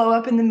can blow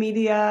up in the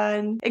media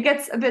and it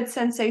gets a bit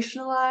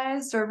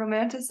sensationalized or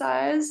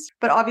romanticized.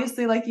 But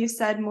obviously, like you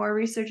said, more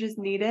research is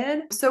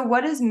needed. So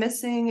what is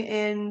missing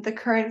in the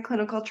current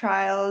clinical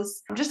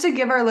trials? Just to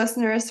give our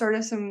listeners sort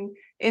of some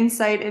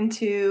insight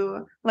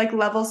into like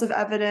levels of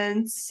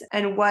evidence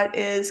and what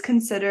is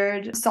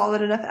considered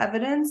solid enough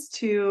evidence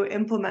to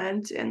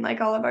implement in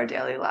like all of our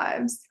daily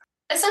lives.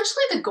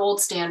 Essentially, the gold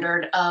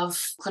standard of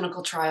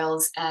clinical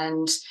trials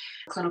and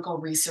clinical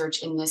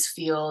research in this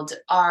field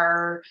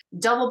are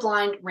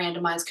double-blind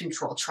randomized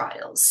control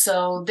trials.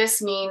 So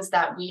this means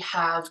that we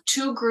have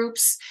two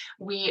groups.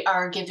 We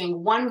are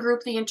giving one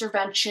group the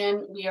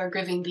intervention. We are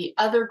giving the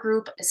other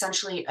group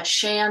essentially a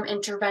sham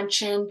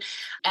intervention,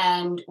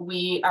 and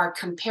we are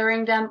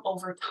comparing them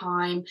over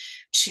time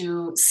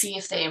to see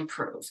if they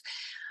improve.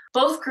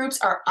 Both groups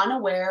are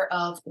unaware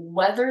of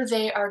whether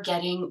they are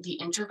getting the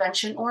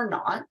intervention or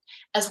not,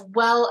 as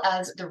well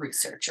as the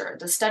researcher.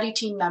 The study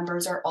team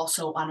members are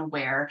also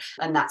unaware,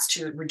 and that's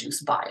to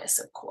reduce bias,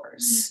 of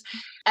course.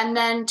 And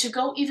then to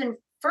go even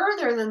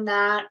further than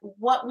that,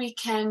 what we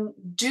can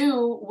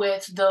do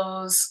with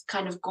those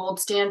kind of gold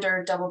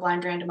standard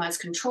double-blind randomized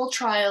control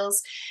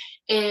trials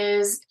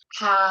is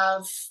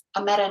have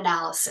a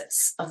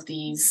meta-analysis of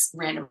these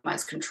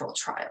randomized control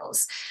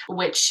trials,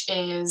 which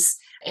is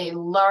a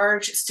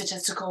large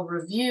statistical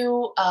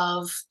review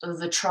of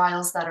the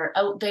trials that are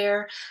out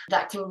there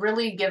that can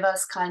really give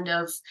us kind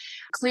of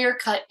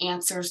clear-cut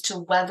answers to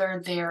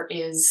whether there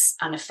is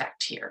an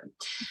effect here.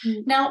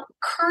 Mm-hmm. Now,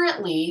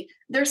 currently,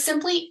 there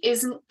simply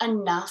isn't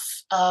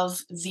enough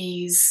of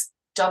these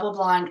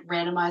double-blind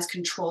randomized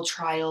control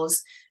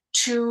trials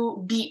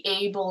to be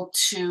able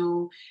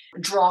to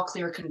draw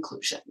clear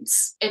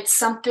conclusions. It's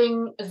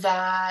something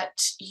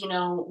that,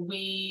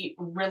 we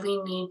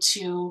really need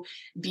to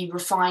be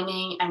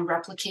refining and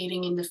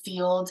replicating in the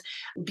field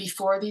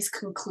before these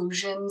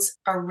conclusions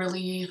are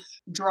really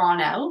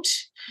drawn out.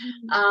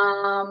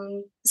 Mm-hmm.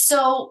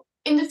 So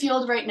in the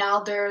field right now,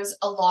 there's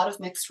a lot of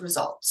mixed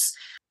results.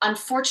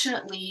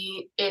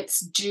 Unfortunately, it's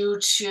due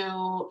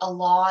to a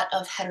lot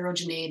of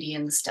heterogeneity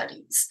in the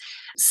studies.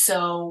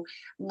 So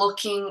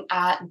looking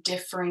at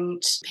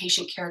different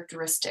patient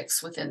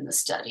characteristics within the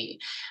study.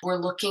 We're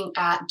looking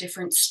at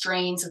different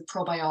strains of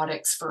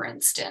probiotics, for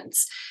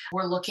instance.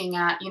 We're looking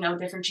at,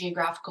 different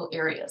geographical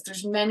areas.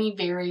 There's many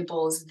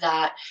variables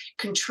that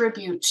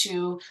contribute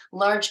to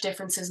large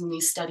differences in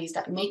these studies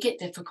that make it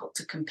difficult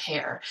to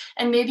compare,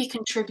 and maybe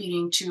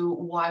contributing to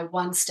why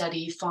one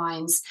study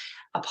finds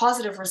a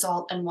positive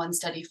result and one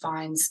study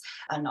finds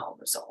a null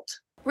result.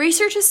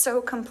 Research is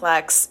so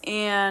complex,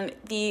 and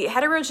the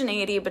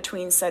heterogeneity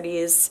between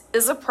studies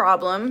is a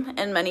problem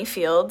in many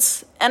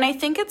fields, and I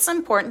think it's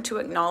important to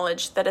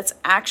acknowledge that it's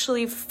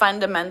actually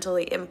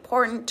fundamentally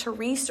important to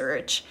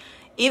research,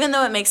 even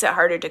though it makes it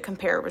harder to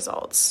compare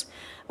results.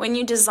 When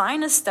you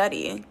design a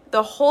study,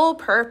 the whole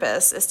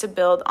purpose is to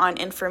build on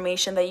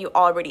information that you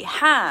already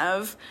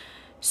have.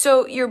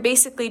 So you're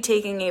basically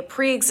taking a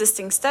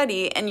pre-existing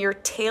study and you're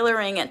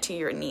tailoring it to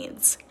your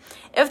needs.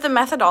 If the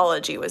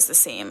methodology was the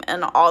same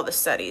in all the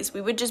studies,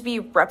 we would just be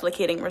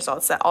replicating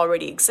results that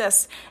already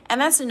exist.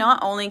 And that's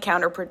not only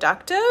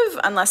counterproductive,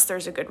 unless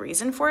there's a good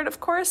reason for it, of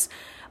course,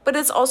 but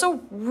it's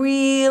also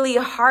really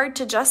hard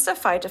to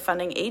justify to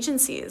funding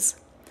agencies.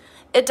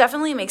 It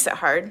definitely makes it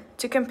hard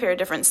to compare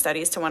different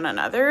studies to one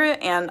another,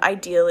 and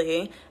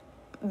ideally,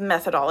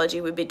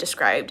 methodology would be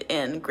described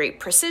in great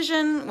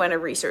precision when a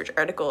research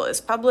article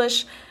is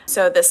published.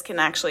 So this can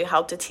actually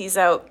help to tease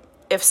out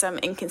if some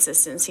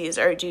inconsistencies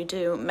are due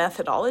to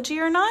methodology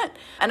or not.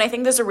 And I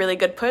think there's a really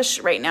good push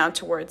right now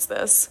towards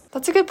this.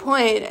 That's a good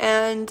point.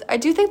 And I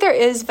do think there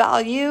is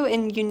value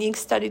in unique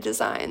study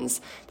designs.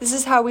 This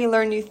is how we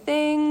learn new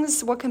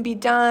things, what can be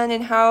done,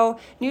 and how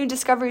new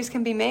discoveries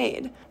can be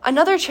made.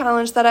 Another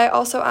challenge that I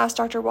also asked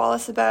Dr.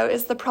 Wallace about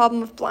is the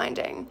problem of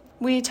blinding.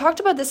 We talked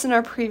about this in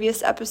our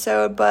previous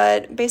episode,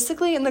 but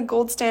basically in the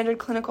gold standard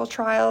clinical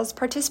trials,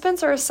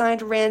 participants are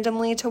assigned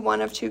randomly to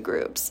one of two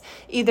groups,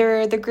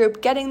 either the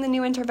group getting the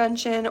new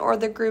intervention or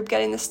the group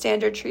getting the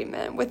standard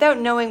treatment, without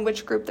knowing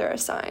which group they're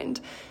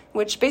assigned,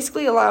 which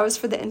basically allows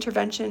for the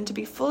intervention to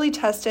be fully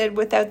tested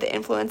without the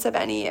influence of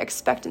any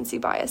expectancy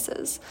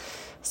biases.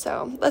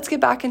 So let's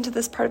get back into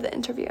this part of the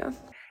interview.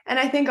 And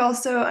I think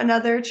also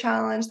another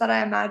challenge that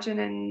I imagine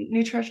in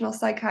nutritional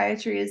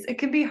psychiatry is it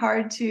can be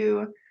hard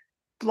to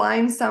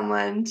blind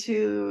someone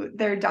to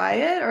their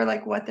diet or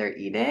like what they're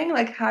eating.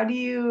 Like, how do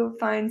you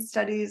find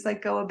studies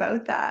like go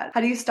about that?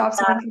 How do you stop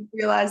someone from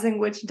realizing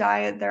which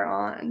diet they're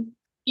on?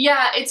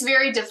 Yeah, it's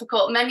very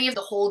difficult. Many of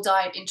the whole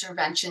diet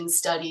intervention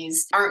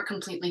studies aren't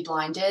completely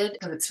blinded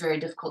because it's very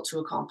difficult to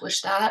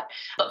accomplish that.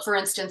 But for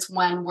instance,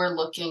 when we're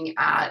looking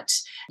at,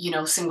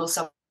 single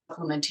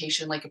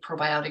supplementation like a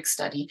probiotic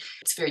study,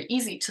 it's very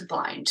easy to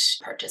blind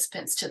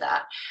participants to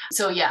that.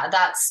 So yeah,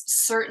 that's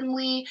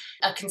certainly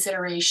a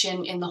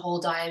consideration in the whole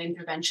diet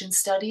intervention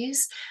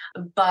studies.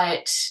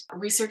 But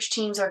research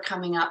teams are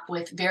coming up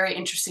with very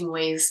interesting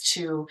ways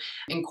to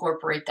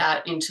incorporate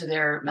that into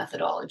their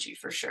methodology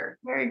for sure.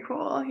 Very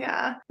cool.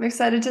 Yeah. I'm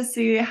excited to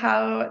see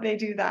how they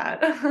do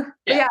that. But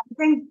Yeah. yeah, I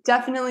think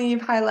definitely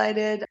you've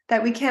highlighted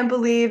that we can't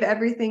believe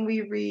everything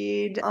we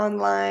read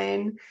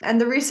online. And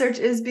the research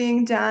is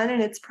being done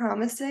and it's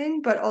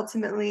promising, but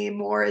ultimately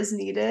more is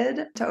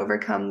needed to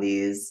overcome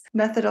these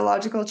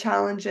methodological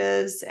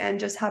challenges and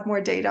just have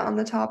more data on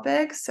the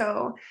topic.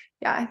 So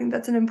yeah, I think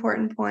that's an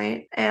important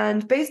point.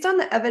 And based on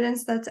the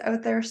evidence that's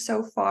out there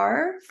so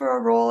far for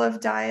a role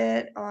of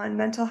diet on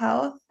mental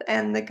health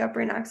and the gut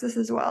brain axis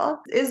as well,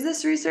 is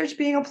this research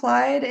being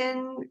applied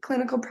in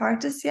clinical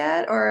practice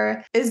yet?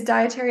 Or is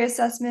dietary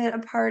assessment a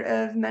part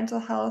of mental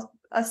health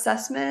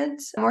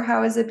assessment? Or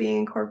how is it being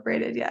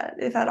incorporated yet,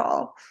 if at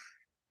all?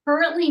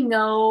 Currently,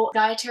 no.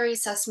 Dietary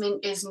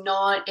assessment is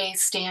not a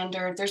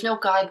standard. There's no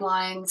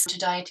guidelines to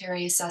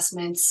dietary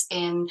assessments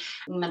in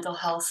mental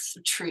health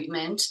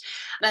treatment.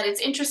 But it's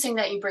interesting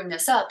that you bring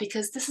this up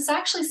because this is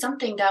actually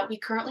something that we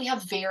currently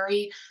have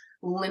very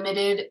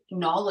limited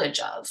knowledge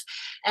of.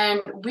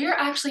 And we're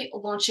actually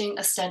launching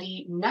a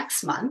study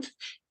next month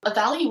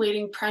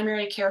evaluating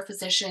primary care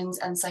physicians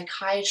and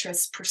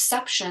psychiatrists'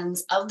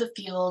 perceptions of the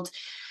field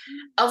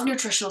of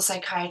nutritional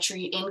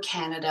psychiatry in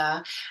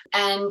Canada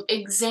and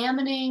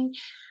examining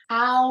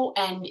how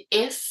and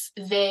if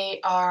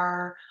they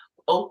are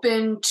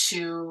open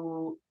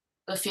to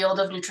the field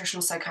of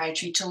nutritional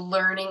psychiatry, to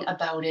learning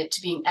about it,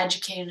 to being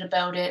educated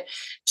about it,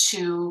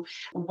 to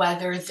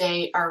whether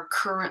they are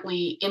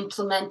currently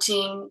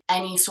implementing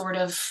any sort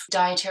of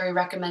dietary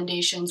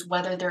recommendations,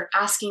 whether they're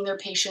asking their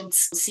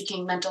patients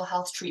seeking mental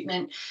health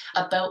treatment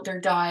about their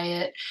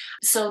diet.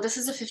 So, this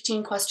is a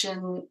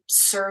 15-question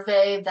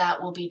survey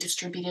that will be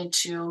distributed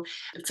to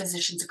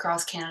physicians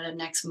across Canada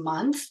next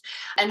month.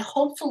 And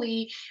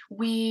hopefully,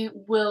 we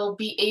will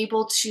be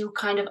able to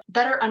kind of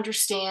better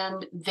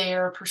understand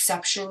their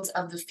perceptions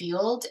of the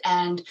field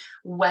and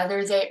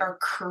whether they are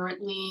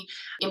currently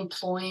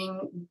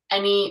employing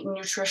any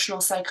nutritional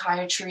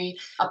psychiatry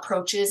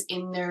approaches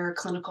in their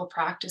clinical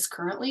practice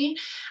currently,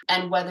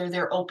 and whether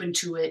they're open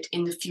to it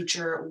in the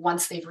future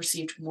once they've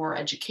received more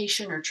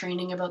education or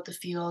training about the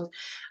field,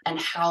 and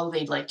how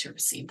they'd like to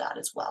receive that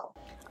as well.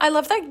 I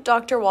love that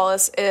Dr.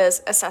 Wallace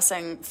is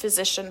assessing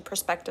physician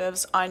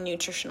perspectives on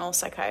nutritional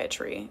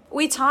psychiatry.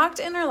 We talked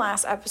in our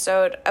last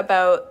episode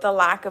about the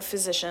lack of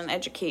physician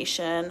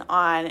education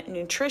on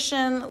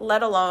nutrition,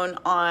 let alone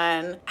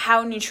on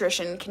how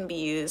nutrition can be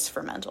used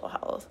for mental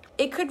health.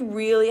 It could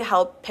really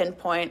help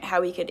pinpoint how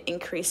we could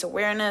increase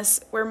awareness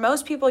where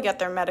most people get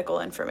their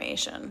medical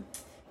information.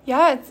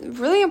 Yeah, it's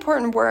really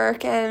important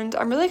work, and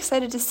I'm really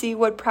excited to see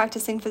what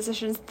practicing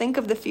physicians think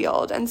of the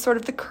field and sort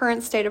of the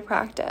current state of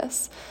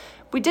practice.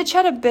 We did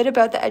chat a bit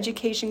about the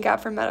education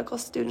gap for medical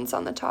students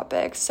on the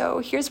topic, so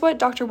here's what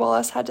Dr.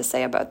 Wallace had to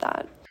say about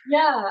that.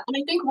 Yeah, and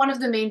I think one of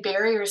the main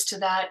barriers to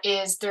that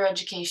is their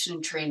education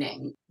and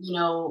training.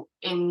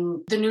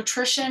 In the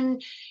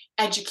nutrition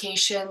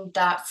education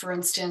that, for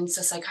instance,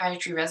 a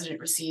psychiatry resident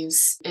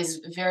receives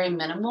is very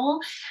minimal,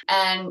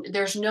 and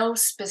there's no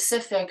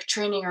specific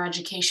training or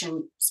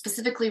education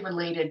specifically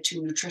related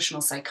to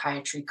nutritional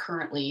psychiatry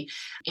currently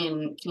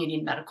in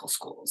Canadian medical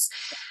schools.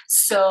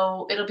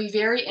 So it'll be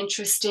very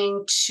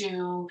interesting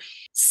to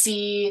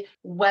see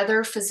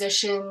whether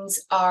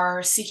physicians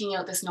are seeking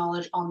out this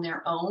knowledge on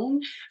their own,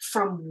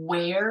 from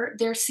where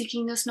they're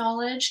seeking this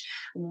knowledge,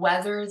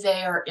 whether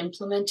they are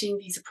implementing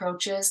these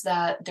approaches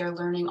that they're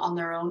learning on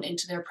their own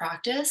into their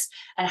practice,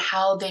 and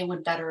how they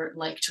would better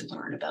like to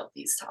learn about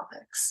these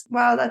topics.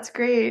 Wow, that's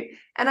great.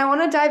 And I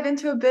want to dive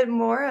into a bit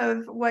more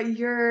of what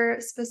you're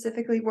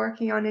specifically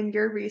working on in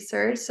your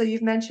research. So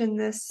you've mentioned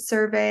this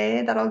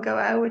survey that'll go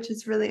out, which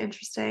is really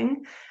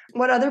interesting.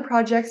 What other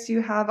projects do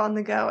you have on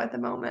the go at the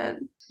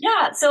moment?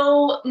 Yeah,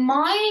 so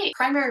my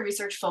primary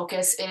research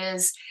focus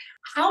is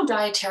how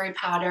dietary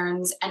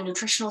patterns and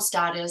nutritional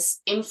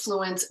status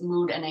influence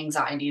mood and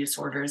anxiety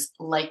disorders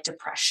like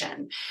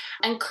depression.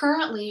 And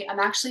currently, I'm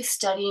actually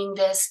studying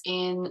this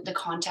in the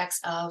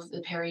context of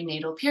the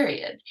perinatal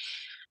period.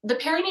 The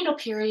perinatal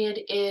period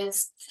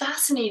is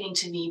fascinating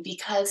to me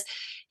because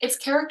it's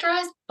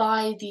characterized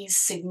by these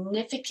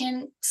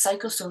significant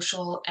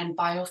psychosocial and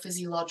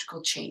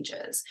biophysiological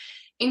changes,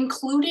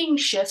 including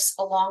shifts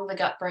along the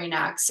gut brain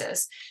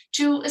axis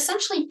to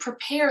essentially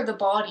prepare the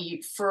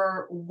body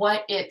for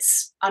what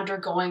it's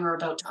undergoing or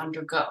about to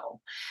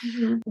undergo.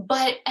 Mhm.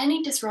 But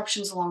any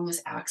disruptions along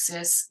this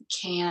axis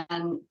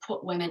can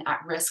put women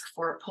at risk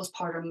for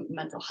postpartum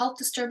mental health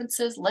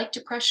disturbances like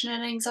depression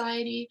and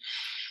anxiety.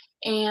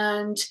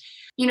 And,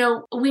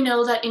 we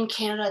know that in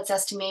Canada, it's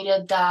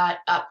estimated that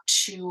up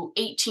to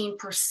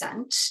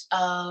 18%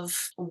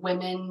 of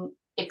women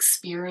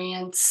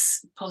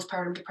experience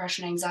postpartum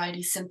depression,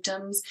 anxiety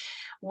symptoms,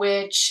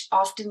 which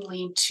often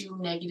lead to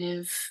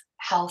negative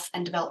health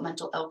and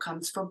developmental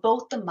outcomes for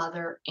both the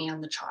mother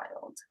and the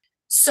child.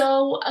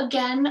 So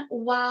again,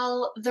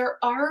 while there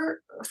are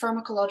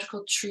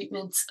pharmacological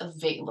treatments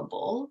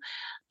available,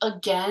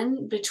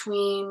 again,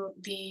 between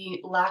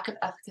the lack of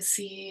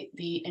efficacy,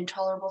 the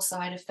intolerable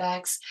side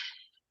effects,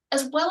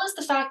 as well as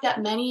the fact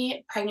that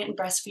many pregnant and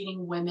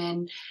breastfeeding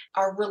women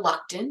are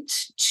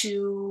reluctant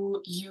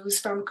to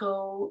use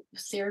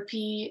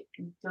pharmacotherapy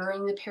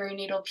during the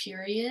perinatal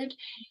period.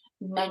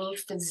 Many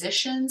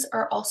physicians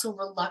are also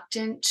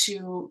reluctant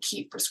to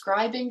keep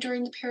prescribing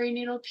during the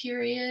perinatal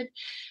period.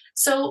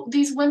 So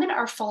these women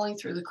are falling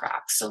through the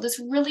cracks. So this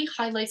really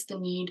highlights the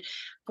need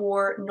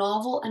for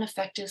novel and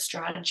effective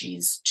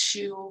strategies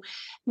to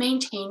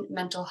maintain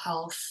mental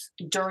health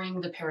during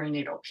the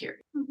perinatal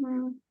period.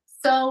 Mm-hmm.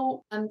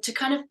 So to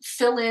kind of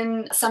fill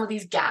in some of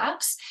these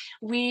gaps,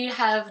 we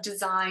have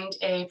designed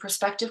a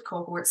prospective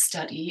cohort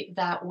study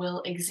that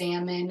will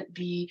examine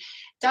the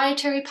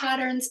dietary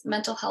patterns,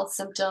 mental health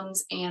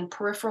symptoms, and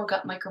peripheral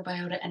gut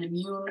microbiota and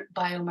immune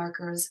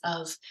biomarkers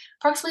of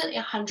approximately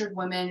 100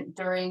 women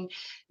during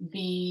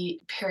the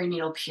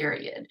perinatal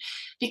period.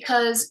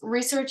 Because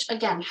research,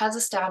 again, has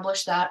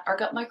established that our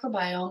gut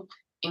microbiome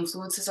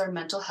influences our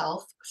mental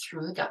health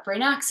through the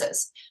gut-brain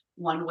axis.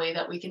 One way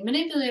that we can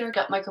manipulate our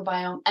gut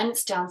microbiome and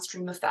its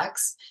downstream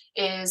effects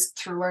is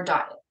through our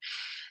diet.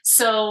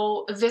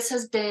 So this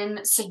has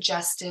been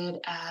suggested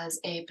as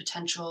a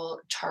potential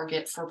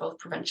target for both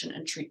prevention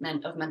and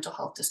treatment of mental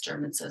health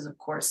disturbances, of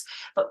course,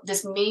 but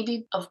this may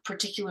be of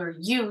particular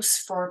use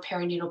for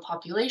perinatal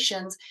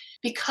populations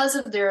because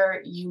of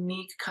their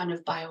unique kind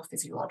of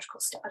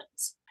biophysiological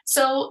status.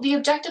 So the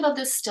objective of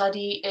this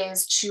study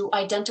is to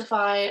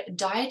identify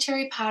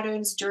dietary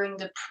patterns during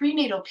the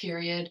prenatal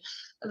period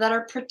that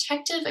are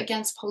protective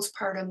against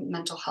postpartum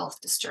mental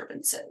health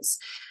disturbances,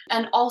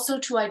 and also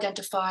to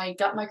identify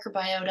gut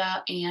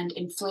microbiota and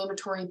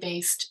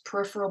inflammatory-based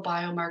peripheral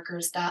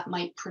biomarkers that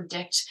might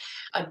predict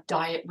a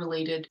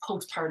diet-related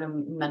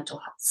postpartum mental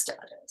health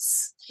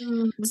status.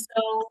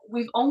 So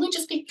we've only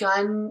just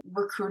begun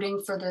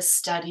recruiting for this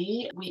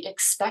study. We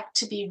expect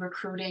to be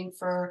recruiting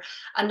for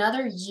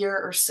another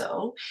year or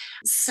so.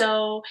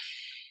 So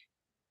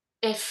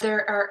if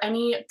there are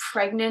any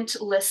pregnant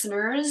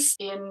listeners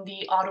in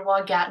the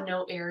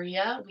Ottawa-Gatineau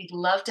area, we'd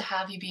love to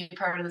have you be a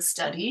part of the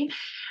study.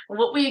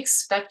 What we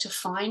expect to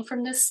find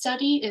from this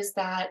study is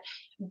that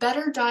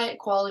better diet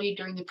quality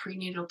during the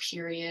prenatal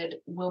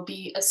period will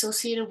be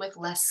associated with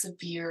less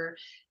severe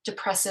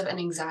depressive and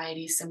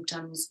anxiety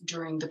symptoms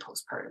during the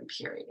postpartum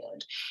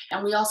period.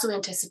 And we also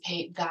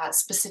anticipate that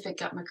specific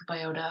gut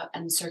microbiota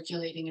and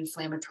circulating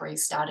inflammatory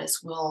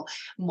status will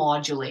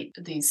modulate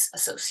these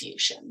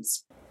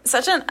associations.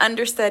 Such an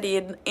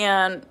understudied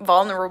and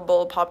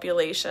vulnerable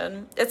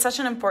population. It's such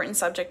an important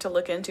subject to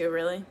look into,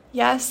 really.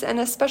 Yes, and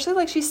especially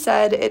like she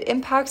said, it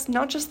impacts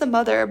not just the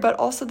mother, but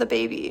also the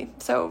baby.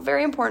 So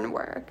very important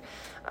work.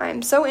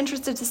 I'm so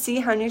interested to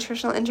see how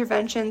nutritional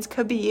interventions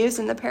could be used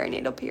in the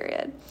perinatal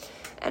period.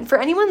 And for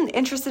anyone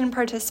interested in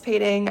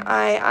participating,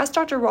 I asked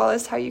Dr.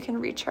 Wallace how you can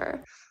reach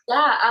her.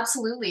 Yeah,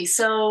 absolutely.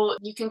 So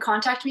you can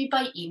contact me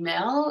by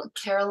email,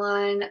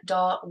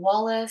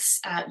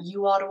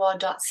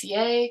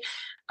 caroline.wallace@uottawa.ca.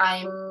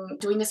 I'm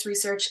doing this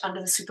research under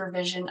the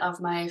supervision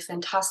of my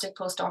fantastic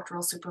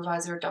postdoctoral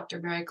supervisor, Dr.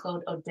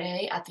 Mary-Claude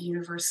Audet at the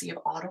University of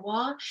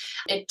Ottawa.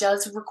 It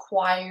does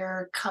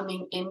require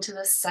coming into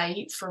the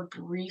site for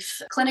brief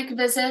clinic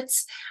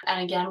visits.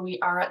 And again, we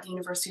are at the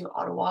University of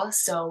Ottawa,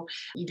 so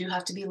you do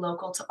have to be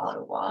local to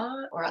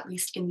Ottawa, or at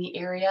least in the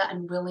area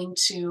and willing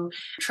to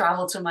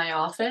travel to my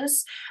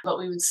office. But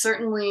we would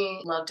certainly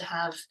love to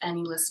have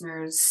any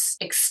listeners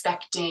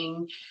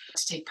expecting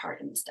to take part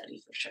in the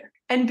study for sure.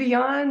 And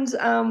beyond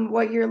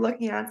what you're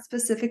looking at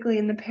specifically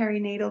in the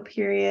perinatal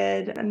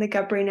period and the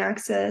gut-brain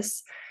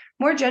axis,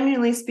 more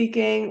generally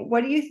speaking,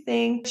 what do you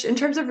think, in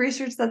terms of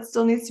research that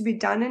still needs to be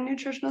done in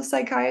nutritional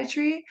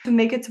psychiatry to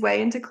make its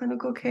way into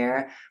clinical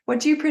care, what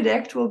do you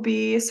predict will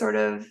be sort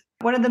of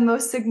one of the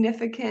most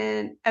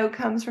significant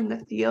outcomes from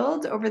the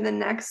field over the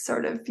next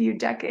sort of few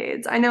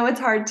decades? I know it's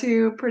hard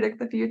to predict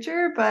the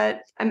future,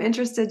 but I'm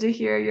interested to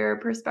hear your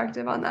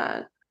perspective on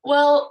that.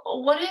 Well,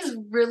 what is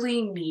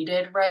really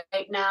needed right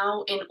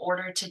now in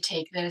order to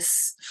take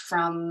this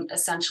from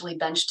essentially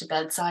bench to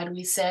bedside,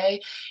 we say,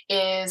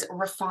 is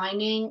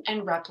refining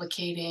and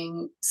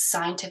replicating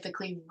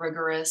scientifically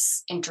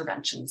rigorous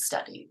intervention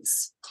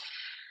studies.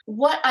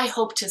 What I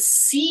hope to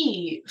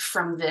see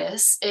from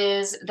this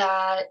is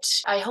that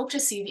I hope to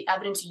see the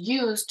evidence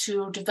used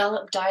to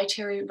develop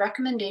dietary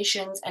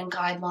recommendations and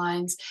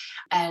guidelines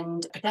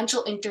and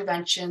potential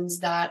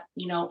interventions that,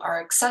 are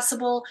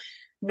accessible,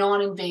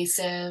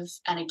 non-invasive,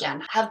 and again,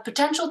 have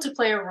potential to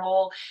play a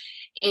role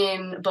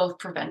in both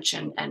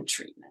prevention and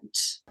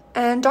treatment.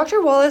 And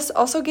Dr. Wallace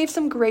also gave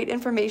some great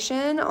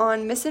information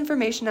on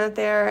misinformation out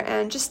there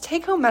and just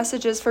take-home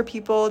messages for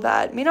people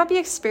that may not be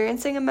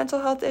experiencing a mental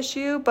health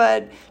issue,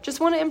 but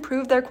just want to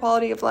improve their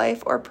quality of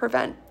life or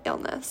prevent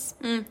illness.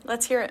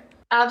 Let's hear it.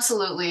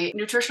 Absolutely.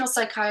 Nutritional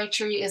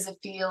psychiatry is a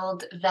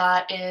field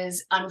that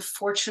is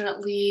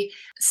unfortunately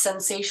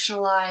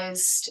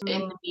sensationalized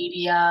in the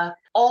media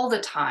all the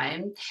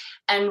time.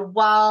 And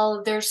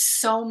while there's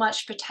so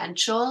much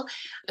potential,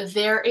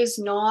 there is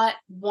not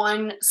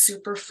one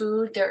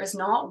superfood, there is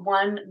not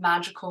one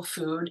magical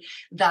food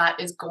that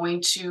is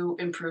going to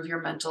improve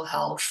your mental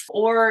health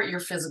or your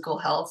physical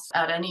health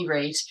at any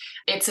rate.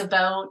 It's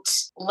about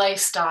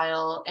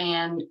lifestyle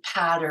and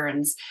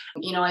patterns.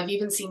 I've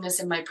even seen this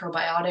in my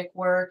probiotic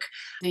work.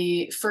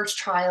 The first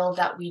trial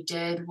that we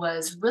did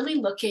was really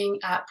looking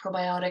at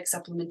probiotic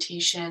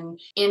supplementation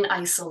in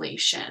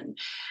isolation.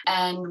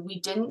 And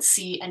we didn't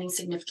see any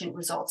significant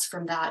results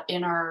from that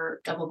in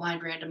our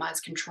double-blind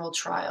randomized control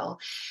trial.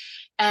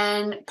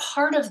 And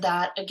part of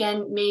that,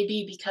 again, may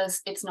be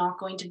because it's not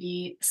going to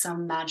be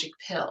some magic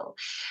pill.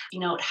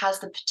 It has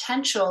the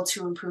potential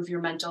to improve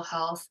your mental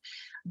health,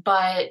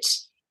 but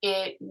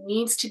it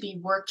needs to be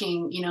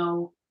working,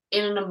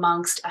 in and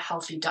amongst a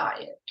healthy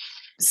diet.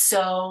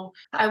 So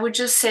I would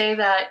just say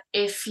that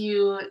if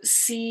you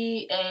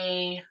see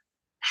a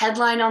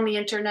headline on the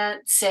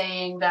internet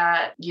saying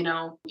that,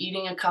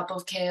 eating a cup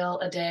of kale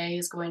a day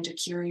is going to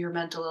cure your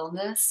mental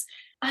illness,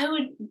 I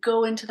would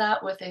go into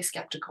that with a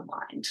skeptical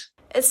mind.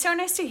 It's so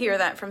nice to hear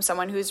that from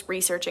someone who's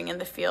researching in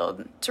the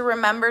field, to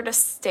remember to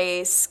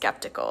stay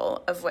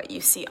skeptical of what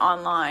you see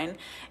online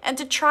and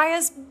to try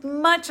as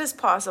much as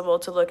possible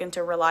to look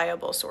into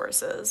reliable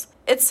sources.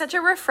 It's such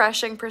a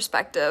refreshing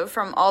perspective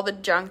from all the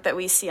junk that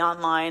we see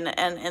online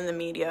and in the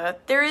media.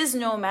 There is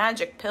no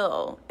magic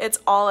pill. It's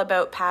all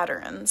about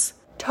patterns.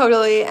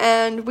 Totally,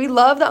 and we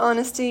love the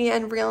honesty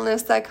and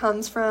realness that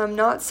comes from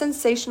not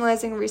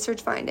sensationalizing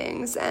research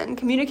findings and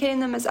communicating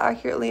them as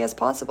accurately as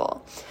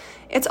possible.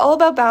 It's all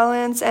about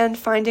balance and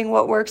finding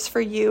what works for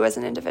you as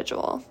an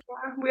individual.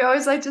 We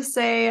always like to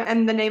say,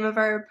 and the name of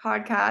our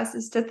podcast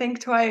is to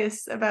think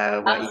twice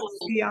about what you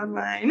see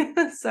online.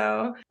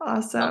 So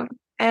awesome.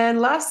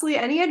 And lastly,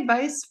 any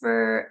advice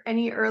for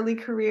any early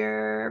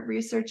career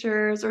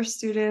researchers or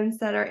students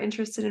that are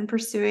interested in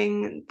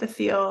pursuing the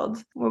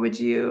field? What would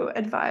you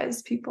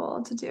advise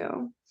people to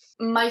do?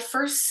 My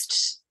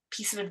first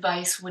piece of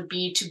advice would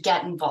be to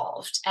get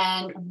involved.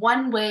 And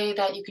one way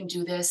that you can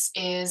do this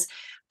is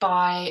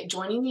by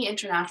joining the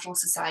International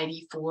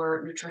Society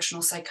for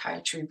Nutritional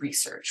Psychiatry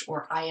Research,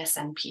 or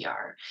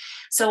ISNPR.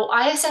 So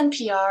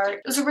ISNPR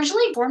was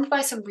originally formed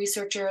by some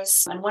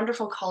researchers and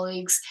wonderful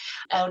colleagues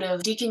out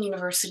of Deakin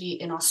University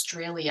in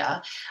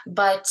Australia,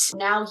 but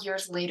now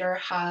years later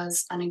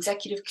has an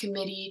executive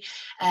committee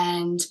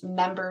and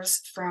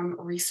members from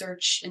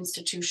research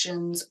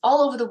institutions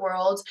all over the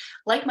world,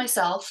 like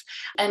myself,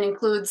 and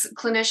includes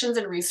clinicians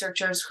and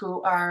researchers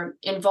who are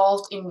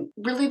involved in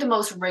really the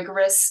most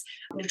rigorous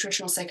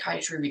nutritional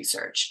psychiatry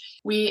research.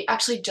 We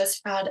actually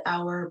just had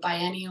our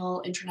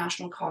biennial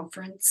international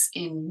conference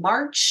in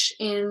March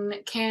in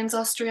Cairns,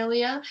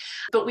 Australia,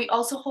 but we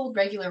also hold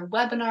regular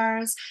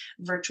webinars,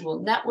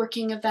 virtual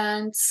networking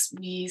events.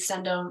 We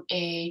send out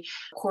a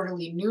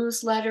quarterly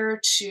newsletter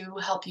to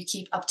help you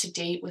keep up to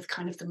date with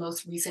kind of the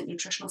most recent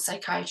nutritional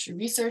psychiatry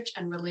research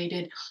and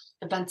related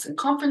events and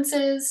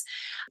conferences.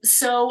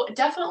 So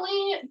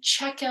definitely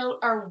check out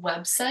our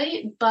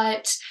website,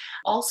 but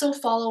also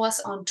follow us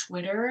on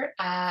Twitter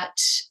at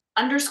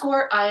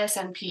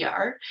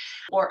 _ISNPR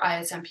or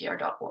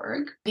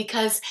isnpr.org,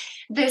 because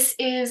this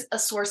is a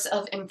source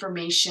of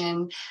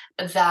information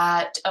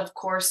that, of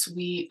course,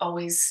 we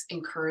always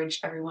encourage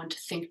everyone to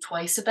think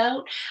twice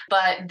about,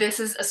 but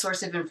this is a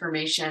source of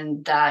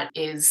information that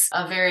is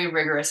a very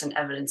rigorous and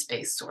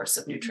evidence-based source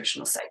of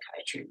nutritional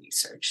psychiatry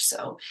research.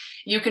 So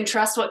you can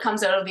trust what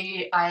comes out of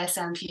the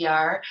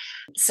ISNPR.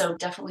 So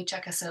definitely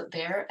check us out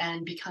there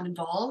and become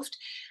involved.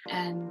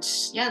 And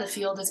yeah, the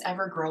field is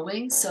ever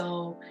growing.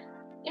 So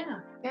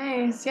yeah.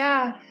 Nice.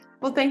 Yeah.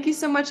 Well, thank you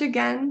so much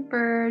again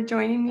for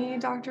joining me,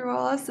 Dr.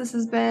 Wallace. This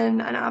has been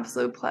an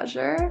absolute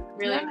pleasure.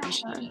 Really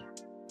appreciate it.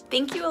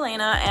 Thank you,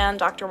 Elena and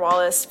Dr.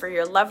 Wallace, for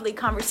your lovely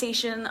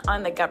conversation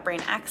on the gut-brain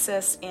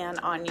axis and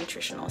on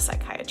nutritional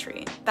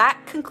psychiatry. That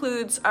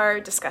concludes our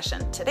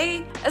discussion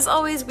today. As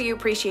always, we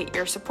appreciate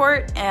your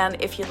support,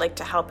 and if you'd like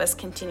to help us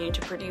continue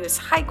to produce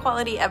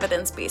high-quality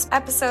evidence-based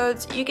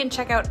episodes, you can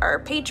check out our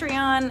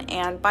Patreon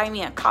and Buy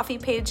Me a Coffee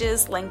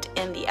pages linked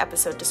in the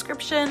episode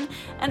description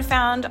and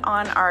found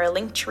on our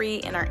link tree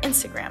in our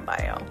Instagram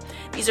bio.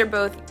 These are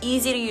both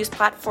easy-to-use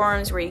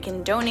platforms where you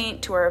can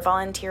donate to our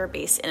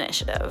volunteer-based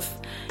initiative.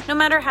 No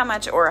matter how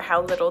much or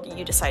how little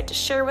you decide to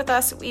share with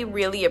us, we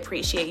really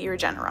appreciate your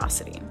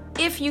generosity.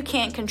 If you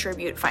can't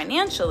contribute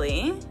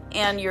financially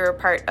and you're a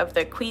part of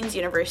the Queen's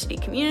University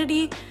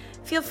community,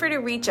 feel free to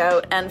reach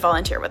out and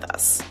volunteer with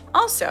us.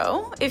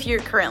 Also, if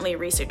you're currently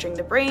researching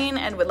the brain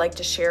and would like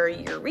to share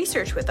your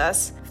research with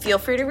us, feel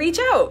free to reach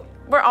out.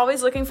 We're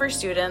always looking for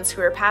students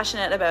who are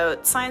passionate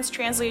about science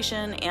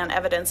translation and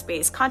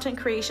evidence-based content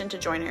creation to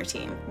join our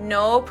team.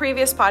 No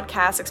previous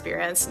podcast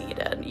experience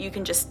needed. You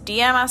can just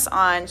DM us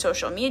on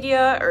social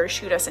media or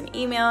shoot us an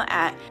email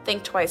at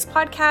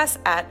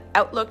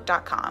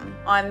thinktwicepodcast@outlook.com.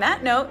 On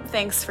that note,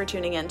 thanks for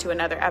tuning in to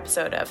another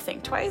episode of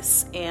Think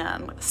Twice,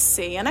 and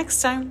see you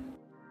next time.